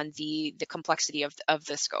depending on the complexity of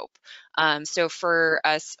the scope. So for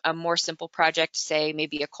a more simple project, say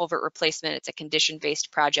maybe a culvert replacement, it's a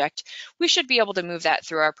condition-based project, we should be able to move that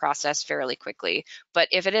through our process fairly quickly. But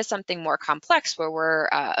if it is something more complex where we're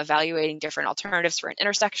evaluating different alternatives for an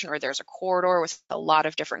intersection, or there's a corridor with a lot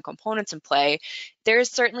of different components in play, there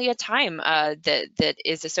is certainly a time that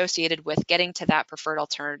is associated with getting to that preferred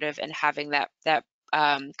alternative and having that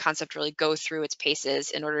concept really go through its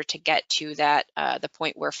paces in order to get to the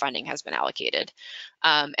point where funding has been allocated.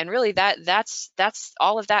 And really that's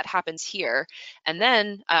all of that happens here. And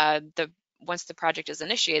then once the project is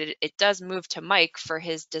initiated, it does move to Mike for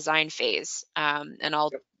his design phase. And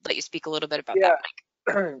I'll let you speak a little bit about that,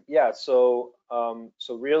 Mike. Yeah, so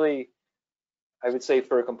really, I would say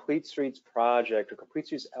for a complete streets project or complete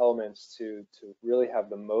streets elements to really have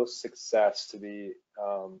the most success to be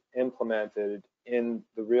implemented in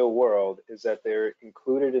the real world is that they're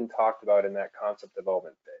included and talked about in that concept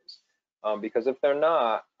development phase. Because if they're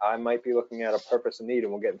not, I might be looking at a purpose and need,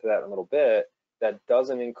 and we'll get into that in a little bit, that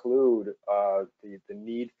doesn't include the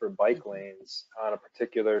need for bike lanes on a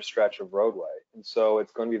particular stretch of roadway. And so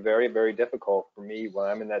it's going to be very, very difficult for me when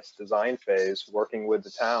I'm in that design phase, working with the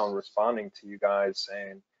town, responding to you guys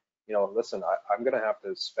saying, you know, listen, I'm going to have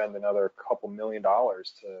to spend another couple $1 million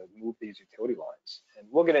to move these utility lines. And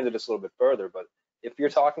we'll get into this a little bit further, but if you're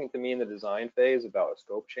talking to me in the design phase about a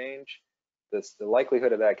scope change, the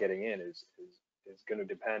likelihood of that getting in is going to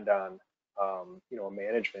depend on you know, a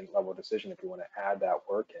management level decision if you want to add that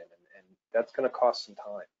work in, and that's going to cost some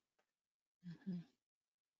time. Mm-hmm.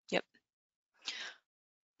 Yep.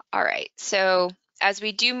 All right. So as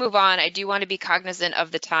we do move on, I do want to be cognizant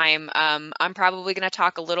of the time. I'm probably going to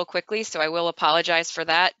talk a little quickly, so I will apologize for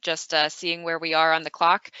that, just seeing where we are on the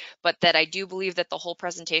clock, but that I do believe that the whole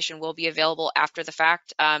presentation will be available after the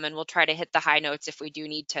fact, and we'll try to hit the high notes if we do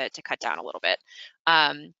need to cut down a little bit.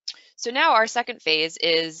 So now our second phase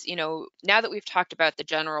is, you know, now that we've talked about the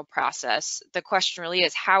general process, the question really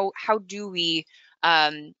is how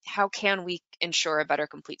can we ensure a better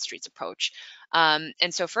complete streets approach? And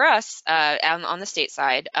so for us, on the state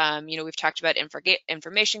side, you know, we've talked about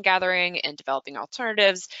information gathering and developing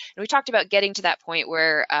alternatives, and we talked about getting to that point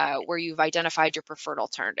where you've identified your preferred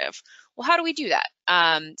alternative. Well, how do we do that?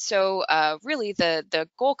 So really, the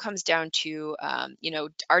goal comes down to, you know,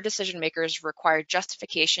 our decision makers require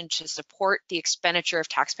justification to support the expenditure of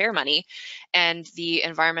taxpayer money and the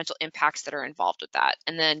environmental impacts that are involved with that.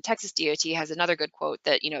 And then Texas DOT has another good quote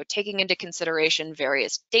that, you know, taking into consideration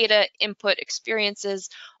various data, input, experiences,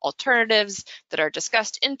 alternatives that are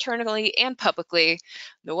discussed internally and publicly,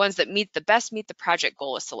 the ones that meet the project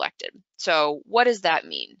goal is selected. So what does that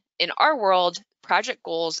mean? In our world, project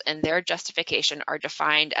goals and their justification are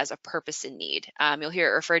defined as a purpose and need. You'll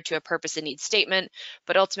hear it referred to a purpose and need statement,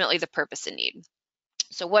 but ultimately the purpose and need.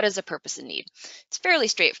 So what is a purpose and need? It's fairly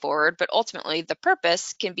straightforward, but ultimately the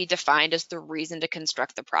purpose can be defined as the reason to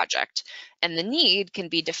construct the project, and the need can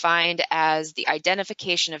be defined as the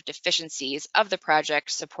identification of deficiencies of the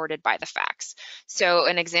project supported by the facts. So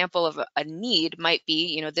an example of a need might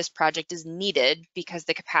be, you know, this project is needed because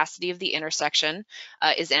the capacity of the intersection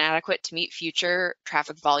is inadequate to meet future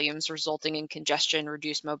traffic volumes, resulting in congestion,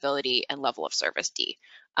 reduced mobility, and level of service D.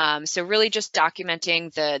 So really just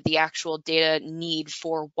documenting the actual data need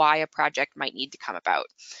for why a project might need to come about.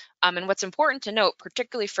 And what's important to note,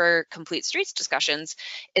 particularly for complete streets discussions,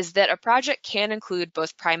 is that a project can include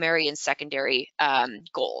both primary and secondary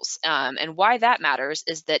goals. And why that matters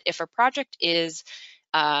is that if a project is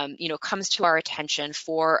you know, comes to our attention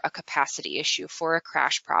for a capacity issue, for a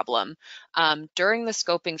crash problem, during the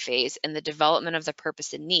scoping phase and the development of the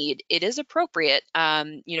purpose and need, it is appropriate,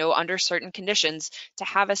 you know, under certain conditions, to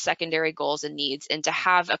have a secondary goals and needs and to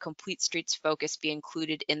have a complete streets focus be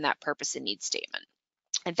included in that purpose and need statement.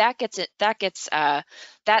 And that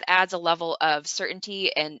adds a level of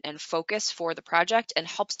certainty and focus for the project and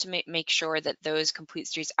helps to make sure that those complete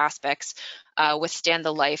streets aspects withstand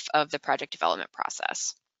the life of the project development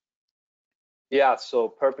process. Yeah, so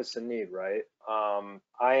purpose and need, right?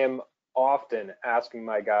 I am often asking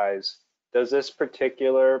my guys, does this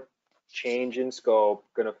particular change in scope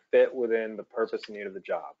going to fit within the purpose and need of the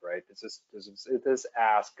job, right? Is this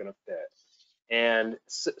ask going to fit? And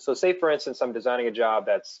so say, for instance, I'm designing a job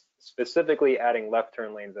that's specifically adding left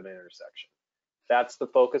turn lanes at an intersection. That's the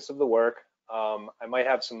focus of the work. I might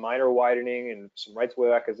have some minor widening and some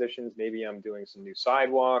rights-of-way acquisitions. Maybe I'm doing some new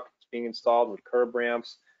sidewalk that's being installed with curb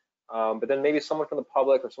ramps. But then maybe someone from the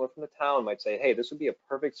public or someone from the town might say, hey, this would be a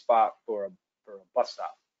perfect spot for a bus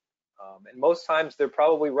stop. And most times they're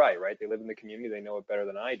probably right? They live in the community, they know it better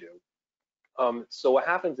than I do. So what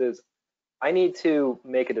happens is, I need to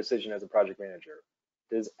make a decision as a project manager.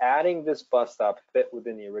 Does adding this bus stop fit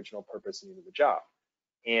within the original purpose and need of the job?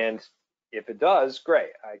 And if it does,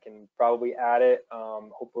 great. I can probably add it.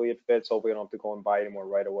 Hopefully it fits. Hopefully I don't have to go and buy any more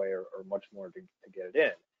right away or much more to get it in.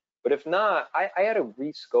 But if not, I had to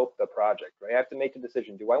rescope the project, right? I have to make the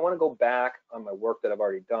decision. Do I want to go back on my work that I've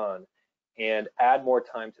already done and add more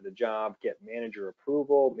time to the job, get manager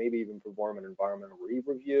approval, maybe even perform an environmental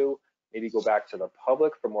review, maybe go back to the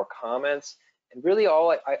public for more comments? And really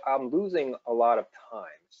I'm losing a lot of time.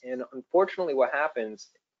 And unfortunately what happens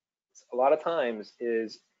a lot of times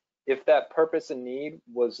is if that purpose and need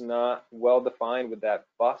was not well defined with that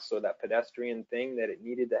bus or that pedestrian thing that it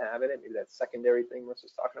needed to have in it, maybe that secondary thing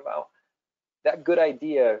Marissa's talking about, that good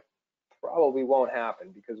idea probably won't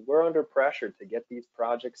happen because we're under pressure to get these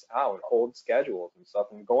projects out, hold schedules and stuff.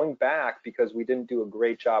 And going back because we didn't do a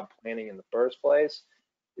great job planning in the first place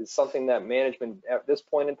is something that management at this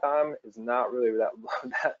point in time is not really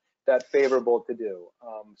that favorable to do.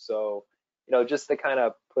 So, you know, just to kind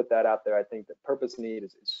of put that out there, I think that purpose and need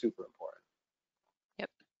is super important. Yep.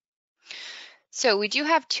 So we do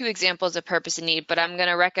have 2 examples of purpose and need, but I'm going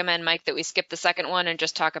to recommend, Mike, that we skip the second one and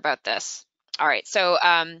just talk about this. All right, so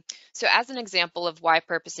as an example of why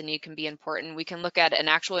purpose and need can be important, we can look at an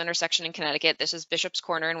actual intersection in Connecticut. This is Bishop's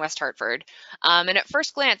Corner in West Hartford. And at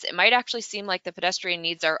first glance, it might actually seem like the pedestrian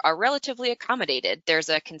needs are relatively accommodated. There's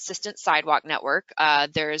a consistent sidewalk network.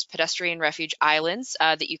 There's pedestrian refuge islands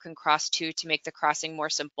that you can cross to make the crossing more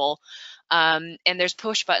simple. And there's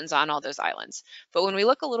push buttons on all those islands. But when we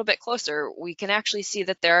look a little bit closer, we can actually see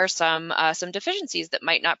that there are some deficiencies that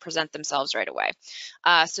might not present themselves right away.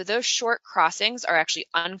 So those short crossings are actually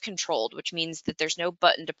uncontrolled, which means that there's no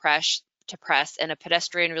button to press, and a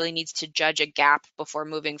pedestrian really needs to judge a gap before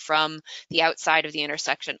moving from the outside of the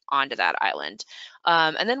intersection onto that island.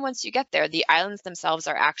 And then once you get there, the islands themselves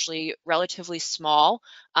are actually relatively small,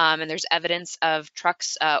 and there's evidence of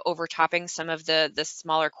trucks overtopping some of the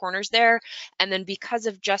smaller corners there. And then because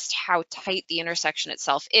of just how tight the intersection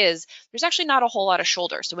itself is, there's actually not a whole lot of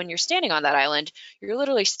shoulder. So when you're standing on that island, you're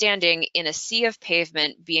literally standing in a sea of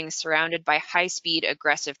pavement being surrounded by high-speed,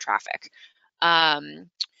 aggressive traffic.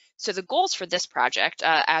 So the goals for this project,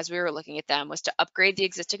 as we were looking at them, was to upgrade the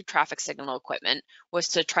existing traffic signal equipment, was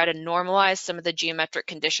to try to normalize some of the geometric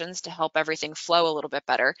conditions to help everything flow a little bit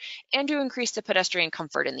better, and to increase the pedestrian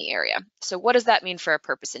comfort in the area. So what does that mean for a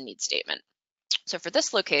purpose and need statement? So for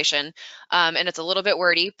this location, and it's a little bit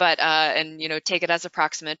wordy, but and take it as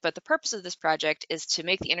approximate, but the purpose of this project is to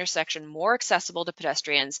make the intersection more accessible to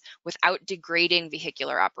pedestrians without degrading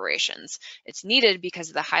vehicular operations. It's needed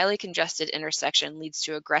because the highly congested intersection leads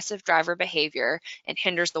to aggressive driver behavior and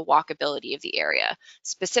hinders the walkability of the area.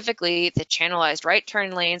 Specifically, the channelized right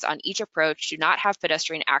turn lanes on each approach do not have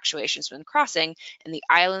pedestrian actuations when crossing, and the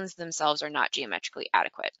islands themselves are not geometrically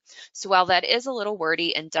adequate. So while that is a little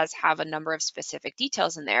wordy and does have a number of specific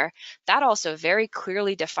details in there, that also very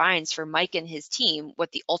clearly defines for Mike and his team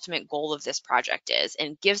what the ultimate goal of this project is,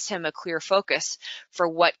 and gives him a clear focus for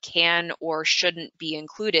what can or shouldn't be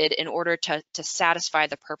included in order to satisfy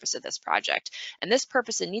the purpose of this project. And this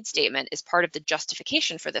purpose and need statement is part of the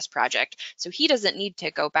justification for this project, so he doesn't need to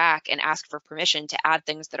go back and ask for permission to add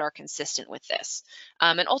things that are consistent with this.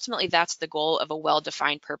 And ultimately, that's the goal of a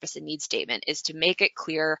well-defined purpose and need statement, is to make it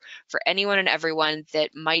clear for anyone and everyone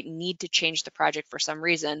that might need to change the project for some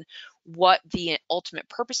reason, what the ultimate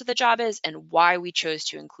purpose of the job is and why we chose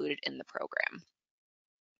to include it in the program.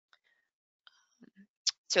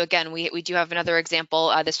 So again, we do have another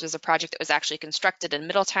example. This was a project that was actually constructed in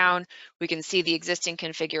Middletown. We can see the existing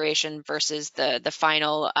configuration versus the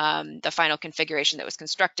final configuration that was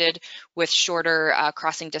constructed, with shorter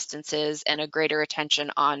crossing distances and a greater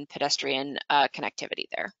attention on pedestrian connectivity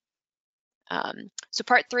there. So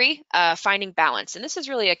part 3, finding balance, and this is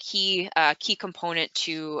really a key component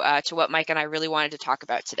to what Mike and I really wanted to talk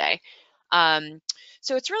about today.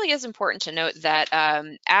 So it really is important to note that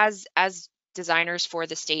as designers for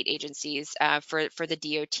the state agencies, for the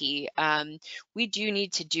DOT, we do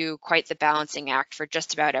need to do quite the balancing act for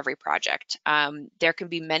just about every project. There can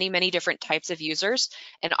be many different types of users,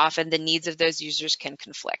 and often the needs of those users can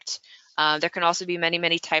conflict. There can also be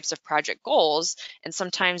many types of project goals, and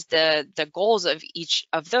sometimes the goals of each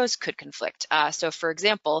of those could conflict. So for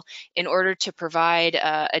example, in order to provide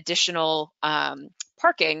additional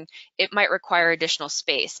parking, it might require additional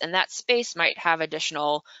space, and that space might have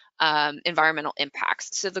additional environmental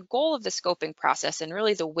impacts. So the goal of the scoping process, and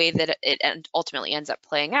really the way that it ultimately ends up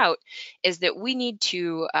playing out, is that we need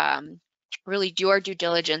to really do our due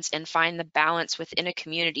diligence and find the balance within a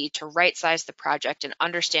community to right size the project and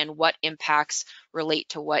understand what impacts relate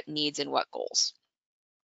to what needs and what goals.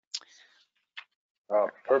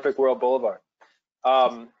 Perfect World Boulevard.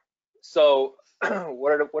 So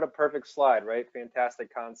what a perfect slide, right?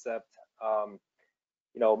 Fantastic concept.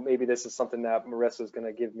 Maybe this is something that Marissa is going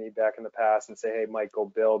to give me back in the past and say, hey, Mike, go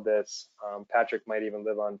build this. Patrick might even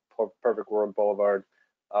live on Perfect World Boulevard,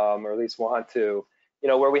 or at least want to.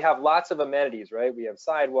 Where we have lots of amenities, right? We have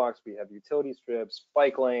sidewalks, we have utility strips,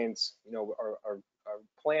 bike lanes, our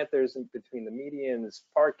planters in between the medians,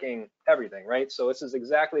 parking, everything, right? So this is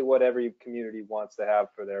exactly what every community wants to have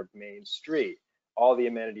for their main street, all the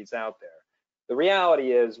amenities out there. The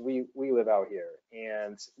reality is we live out here,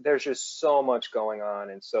 and there's just so much going on.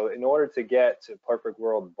 And so in order to get to Perfect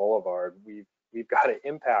World Boulevard, we've got to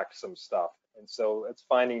impact some stuff. And so it's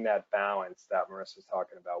finding that balance that Marissa's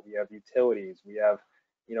talking about. We have utilities, we have,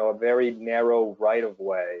 you know, a very narrow right of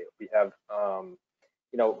way. We have,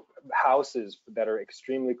 you know, houses that are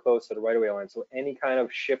extremely close to the right of way line. So any kind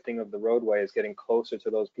of shifting of the roadway is getting closer to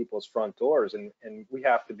those people's front doors. And we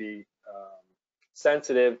have to be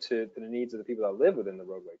sensitive to the needs of the people that live within the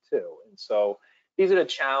roadway too. And so these are the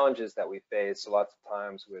challenges that we face lots of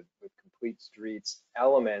times with complete streets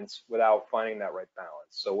elements without finding that right balance.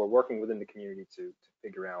 So we're working within the community to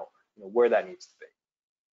figure out, you know, where that needs to be.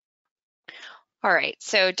 All right,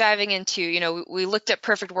 so diving into, you know, we looked at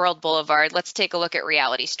Perfect World Boulevard. Let's take a look at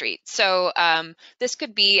Reality Street. So this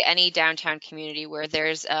could be any downtown community where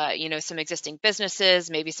there's, you know, some existing businesses,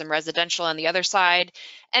 maybe some residential on the other side.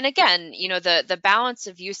 And again, you know, the balance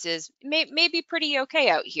of uses may be pretty okay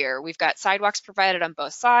out here. We've got sidewalks provided on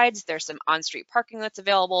both sides. There's some on-street parking that's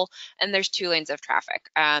available, and there's 2 lanes of traffic.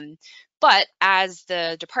 But as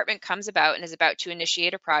the department comes about and is about to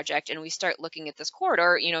initiate a project and we start looking at this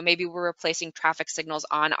corridor, you know, maybe we're replacing traffic signals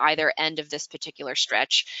on either end of this particular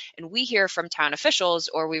stretch. And we hear from town officials,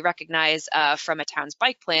 or we recognize from a town's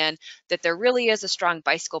bike plan, that there really is a strong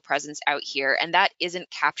bicycle presence out here, and that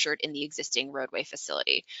isn't captured in the existing roadway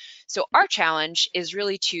facility. So our challenge is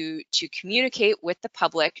really to communicate with the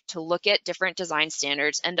public, to look at different design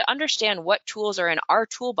standards and to understand what tools are in our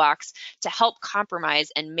toolbox to help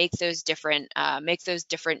compromise and make those different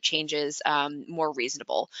changes more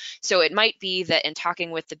reasonable. So it might be that in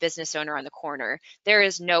talking with the business owner on the corner, there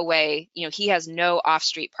is no way, you know, he has no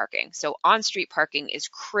off-street parking. So on-street parking is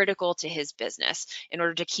critical to his business in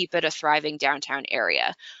order to keep it a thriving downtown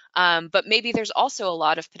area. But maybe there's also a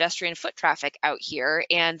lot of pedestrian foot traffic out here,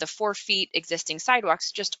 and the 4 feet existing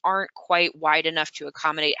sidewalks just aren't quite wide enough to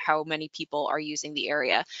accommodate how many people are using the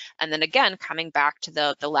area. And then again, coming back to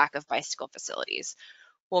the lack of bicycle facilities.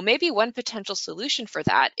 Well, maybe one potential solution for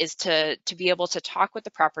that is to be able to talk with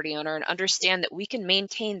the property owner and understand that we can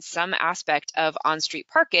maintain some aspect of on-street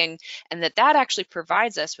parking, and that actually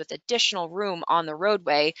provides us with additional room on the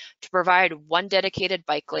roadway to provide 1 dedicated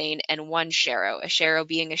bike lane and 1 sharrow, a sharrow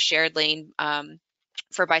being a shared lane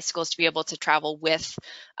for bicycles to be able to travel with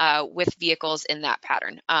vehicles in that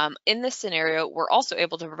pattern. In this scenario, we're also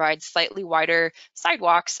able to provide slightly wider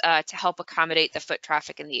sidewalks to help accommodate the foot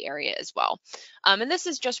traffic in the area as well. And this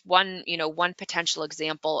is just one potential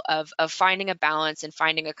example of finding a balance and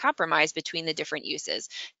finding a compromise between the different uses.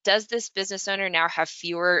 Does this business owner now have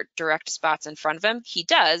fewer direct spots in front of him? He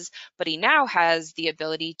does, but he now has the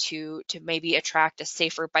ability to maybe attract a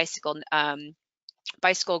safer bicycle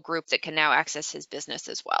group that can now access his business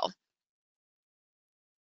as well.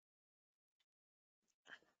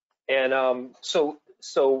 And so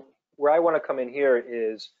where I want to come in here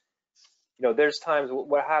is, you know, there's times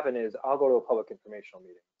what happened is I'll go to a public informational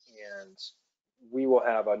meeting and we will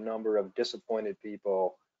have a number of disappointed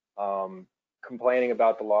people complaining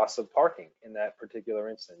about the loss of parking in that particular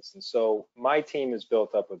instance. And so my team is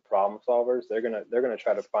built up with problem solvers. They're gonna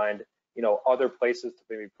try to find, you know, other places to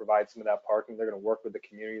maybe provide some of that parking. They're going to work with the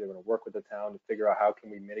community. They're going to work with the town to figure out how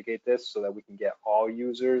can we mitigate this so that we can get all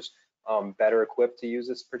users better equipped to use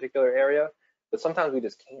this particular area. But sometimes we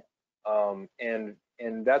just can't.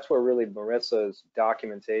 And that's where really Marissa's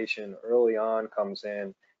documentation early on comes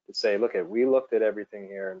in to say, look, we looked at everything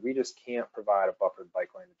here and we just can't provide a buffered bike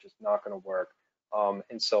lane. It's just not going to work.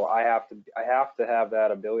 And so I have to have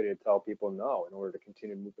that ability to tell people no in order to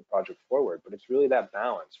continue to move the project forward. But it's really that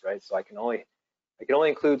balance, right? So I can only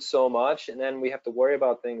include so much, and then we have to worry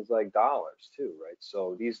about things like dollars too, right?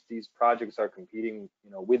 So these projects are competing,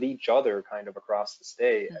 you know, with each other kind of across the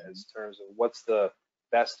state as terms of what's the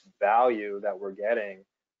best value that we're getting,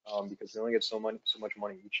 because we only get so much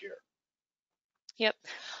money each year. Yep.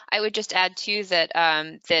 I would just add too that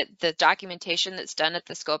that the documentation that's done at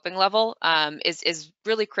the scoping level is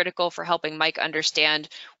really critical for helping Mike understand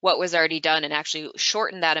what was already done and actually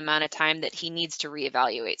shorten that amount of time that he needs to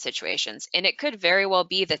reevaluate situations. And it could very well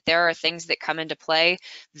be that there are things that come into play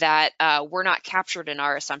that were not captured in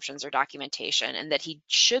our assumptions or documentation, and that he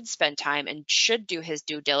should spend time and should do his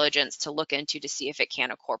due diligence to look into to see if it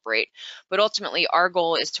can incorporate. But ultimately, our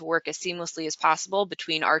goal is to work as seamlessly as possible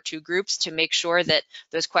between our 2 groups to make sure that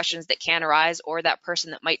those questions that can arise, or that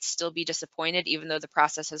person that might still be disappointed even though the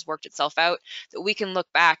process has worked itself out, that we can look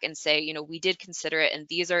back and say, you know, we did consider it, and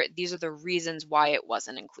these are the reasons why it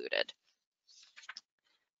wasn't included.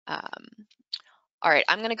 All right,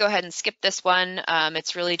 I'm going to go ahead and skip this one.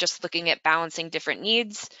 It's really just looking at balancing different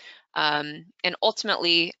needs, and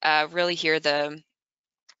ultimately really here the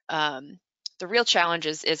the real challenge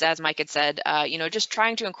is as Mike had said, just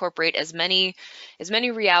trying to incorporate as many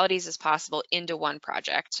realities as possible into one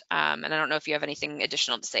project. And I don't know if you have anything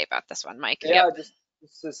additional to say about this one, Mike. Yeah, just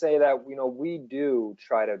to say that, we do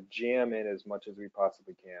try to jam in as much as we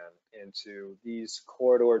possibly can into these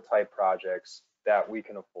corridor type projects that we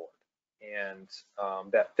can afford and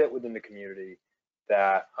that fit within the community,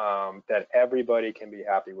 that everybody can be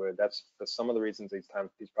happy with. That's some of the reasons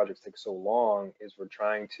these projects take so long, is we're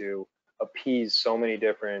trying to appease so many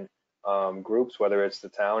different groups, whether it's the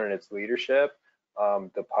town and its leadership,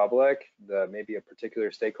 the public, maybe a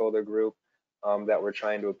particular stakeholder group that we're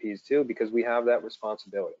trying to appease too, because we have that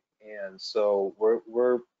responsibility. And so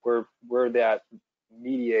we're that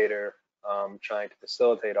mediator, trying to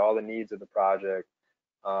facilitate all the needs of the project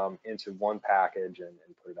into one package and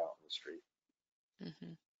put it out on the street.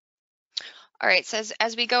 Mm-hmm. All right, so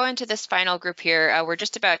as we go into this final group here, we're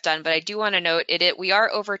just about done, but I do want to note we are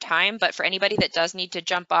over time, but for anybody that does need to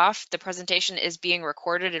jump off, the presentation is being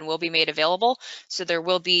recorded and will be made available. So there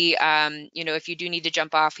will be, if you do need to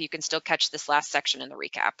jump off, you can still catch this last section in the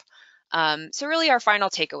recap. So really our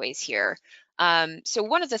final takeaways here. So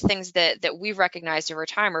one of the things that we've recognized over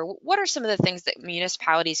time are what are some of the things that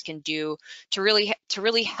municipalities can do to really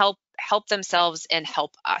help themselves and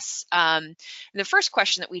help us. The first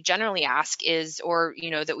question that we generally ask is, or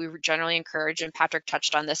that we generally encourage, and Patrick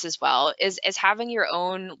touched on this as well, is having your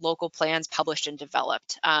own local plans published and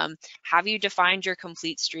developed. Have you defined your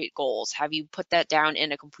complete street goals? Have you put that down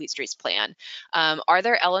in a complete streets plan? Are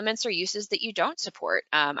there elements or uses that you don't support?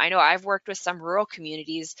 I know I've worked with some rural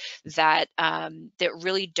communities that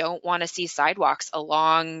really don't want to see sidewalks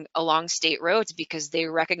along state roads because they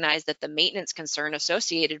recognize that the maintenance concern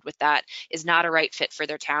associated with that is not a right fit for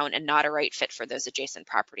their town and not a right fit for those adjacent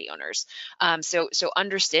property owners. So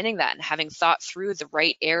understanding that and having thought through the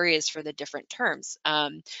right areas for the different terms.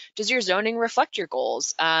 Does your zoning reflect your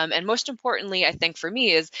goals? And most importantly, I think for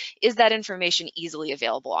me is that information easily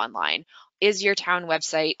available online? Is your town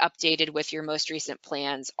website updated with your most recent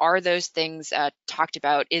plans? Are those things talked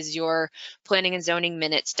about? Is your planning and zoning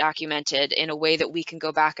minutes documented in a way that we can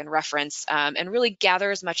go back and reference and really gather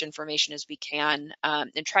as much information as we can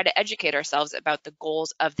and try to educate ourselves about the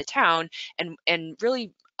goals of the town and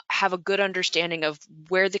really have a good understanding of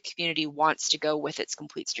where the community wants to go with its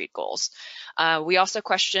complete street goals. We also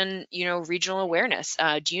question, regional awareness.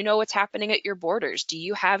 Do you know what's happening at your borders? Do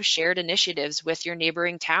you have shared initiatives with your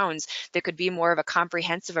neighboring towns that could be more of a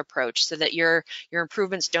comprehensive approach so that your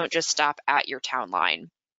improvements don't just stop at your town line?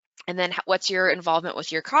 And then what's your involvement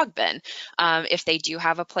with your COG bin? If they do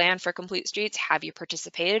have a plan for complete streets, have you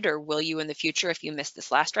participated or will you in the future if you missed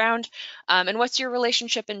this last round? And what's your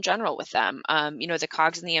relationship in general with them? The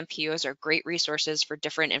COGs and the MPOs are great resources for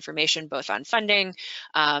different information, both on funding,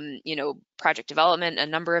 project development, a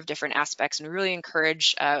number of different aspects, and really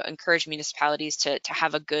encourage municipalities to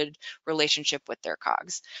have a good relationship with their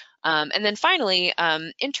COGs. And then finally,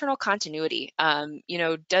 internal continuity.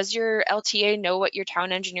 Does your LTA know what your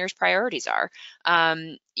town engineer's priorities are? Are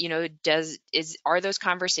those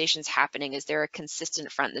conversations happening? Is there a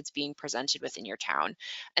consistent front that's being presented within your town?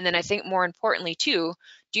 And then I think more importantly too,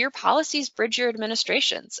 do your policies bridge your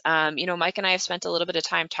administrations? Mike and I have spent a little bit of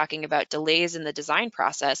time talking about delays in the design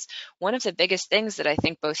process. One of the biggest things that I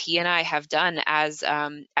think both he and I have done as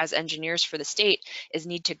engineers for the state is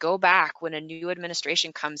need to go back when a new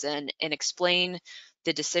administration comes in and explain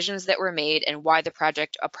the decisions that were made and why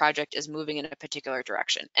a project is moving in a particular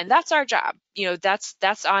direction. And that's our job.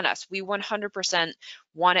 That's on us. We 100%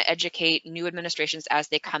 want to educate new administrations as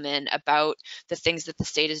they come in about the things that the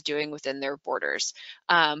state is doing within their borders.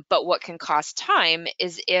 But what can cost time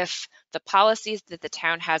is if the policies that the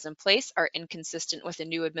town has in place are inconsistent with a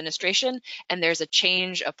new administration and there's a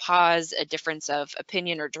change, a pause, a difference of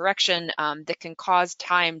opinion or direction that can cause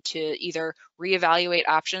time to either reevaluate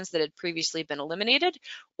options that had previously been eliminated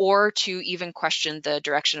or to even question the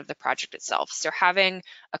direction of the project itself. So having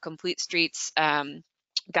a complete streets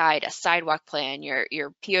guide, a sidewalk plan, your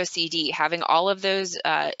POCD, having all of those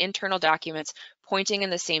internal documents pointing in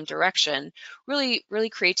the same direction really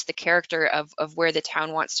creates the character of where the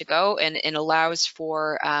town wants to go and allows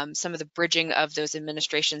for some of the bridging of those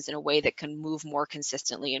administrations in a way that can move more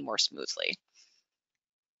consistently and more smoothly.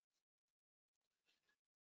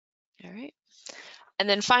 All right. And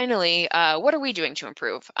then finally, what are we doing to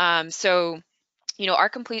improve? So Our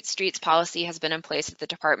complete streets policy has been in place at the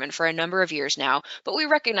department for a number of years now, but we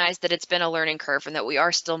recognize that it's been a learning curve and that we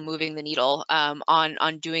are still moving the needle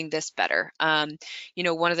on doing this better.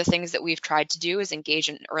 One of the things that we've tried to do is engage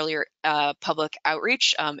in earlier public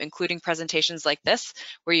outreach, including presentations like this,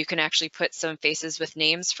 where you can actually put some faces with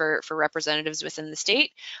names for representatives within the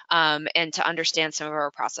state, and to understand some of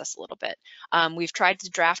our process a little bit. We've tried to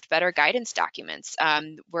draft better guidance documents.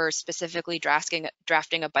 We're specifically drafting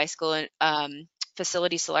a bicycle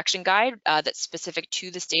facility selection guide that's specific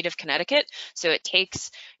to the state of Connecticut. So it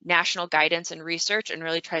takes national guidance and research and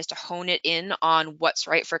really tries to hone it in on what's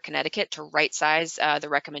right for Connecticut to right size the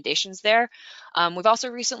recommendations there. We've also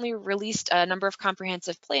recently released a number of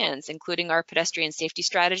comprehensive plans, including our pedestrian safety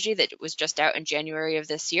strategy that was just out in January of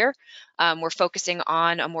this year. We're focusing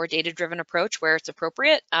on a more data-driven approach where it's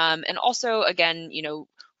appropriate, and also, again,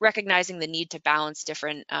 recognizing the need to balance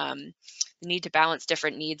different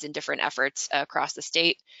needs and different efforts across the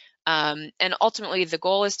state. And ultimately, the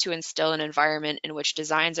goal is to instill an environment in which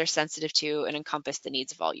designs are sensitive to and encompass the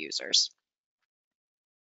needs of all users.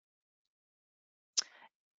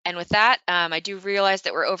 And with that, I do realize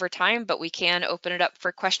that we're over time, but we can open it up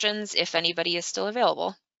for questions if anybody is still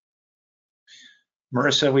available.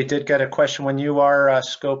 Marissa, we did get a question. When you are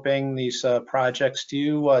scoping these projects, do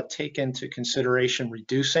you take into consideration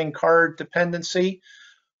reducing car dependency,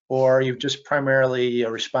 or are you just primarily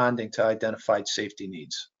responding to identified safety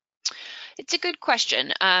needs? It's a good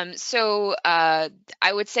question. So I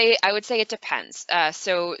would say it depends.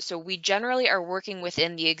 So we generally are working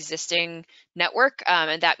within the existing network,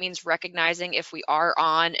 and that means recognizing if we are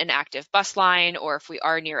on an active bus line or if we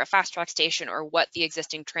are near a fast track station or what the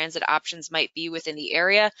existing transit options might be within the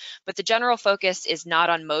area. But the general focus is not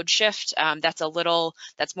on mode shift.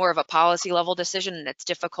 That's more of a policy level decision, and it's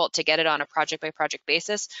difficult to get it on a project by project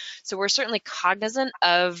basis. So we're certainly cognizant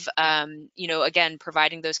of, again,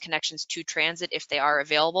 providing those connections to transit if they are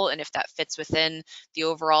available and if that fits within the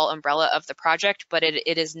overall umbrella of the project, but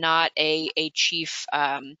it is not a chief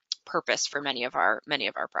purpose for many of our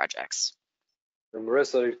projects. And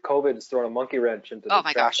Marissa, COVID has thrown a monkey wrench into the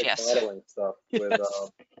traffic modeling stuff with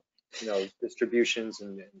distributions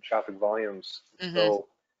and traffic volumes. Mm-hmm. So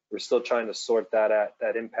we're still trying to sort that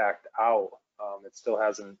impact out. It still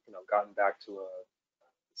hasn't gotten back to a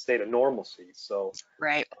state of normalcy. So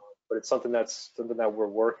right. But it's something that we're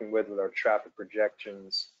working with our traffic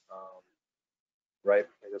projections, right?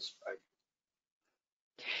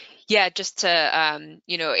 Yeah, just to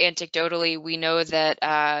anecdotally, we know that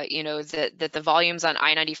that the volumes on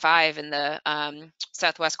I-95 in the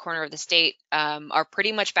southwest corner of the state are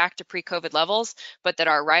pretty much back to pre-COVID levels, but that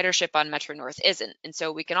our ridership on Metro North isn't. And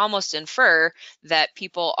so we can almost infer that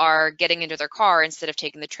people are getting into their car instead of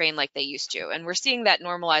taking the train like they used to. And we're seeing that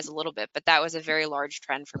normalize a little bit, but that was a very large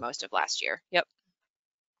trend for most of last year. Yep.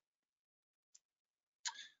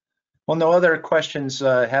 Well, no other questions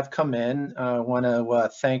have come in. I want to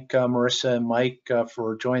thank Marissa and Mike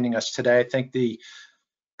for joining us today. I think the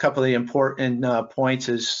couple of the important points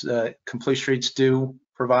is complete streets do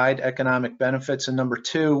provide economic benefits. And number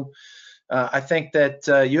two, I think that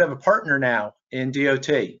you have a partner now in DOT.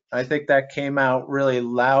 I think that came out really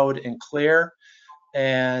loud and clear.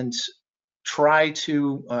 And try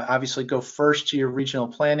to obviously go first to your regional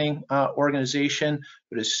planning organization,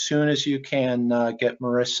 but as soon as you can get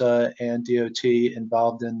Marissa and DOT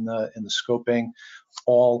involved in the scoping,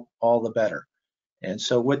 all the better. And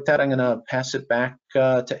so with that, I'm going to pass it back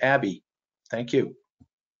to Abby. Thank you.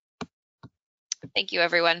 Thank you,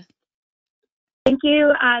 everyone. Thank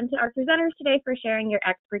you to our presenters today for sharing your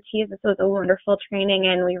expertise. This was a wonderful training,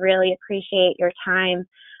 and we really appreciate your time.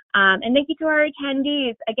 And thank you to our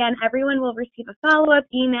attendees. Again, everyone will receive a follow-up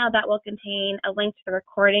email that will contain a link to the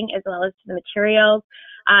recording as well as to the materials.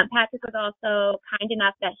 Patrick was also kind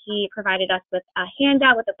enough that he provided us with a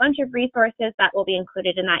handout with a bunch of resources that will be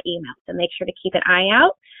included in that email. So make sure to keep an eye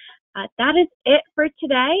out. That is it for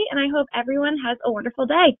today, and I hope everyone has a wonderful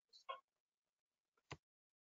day.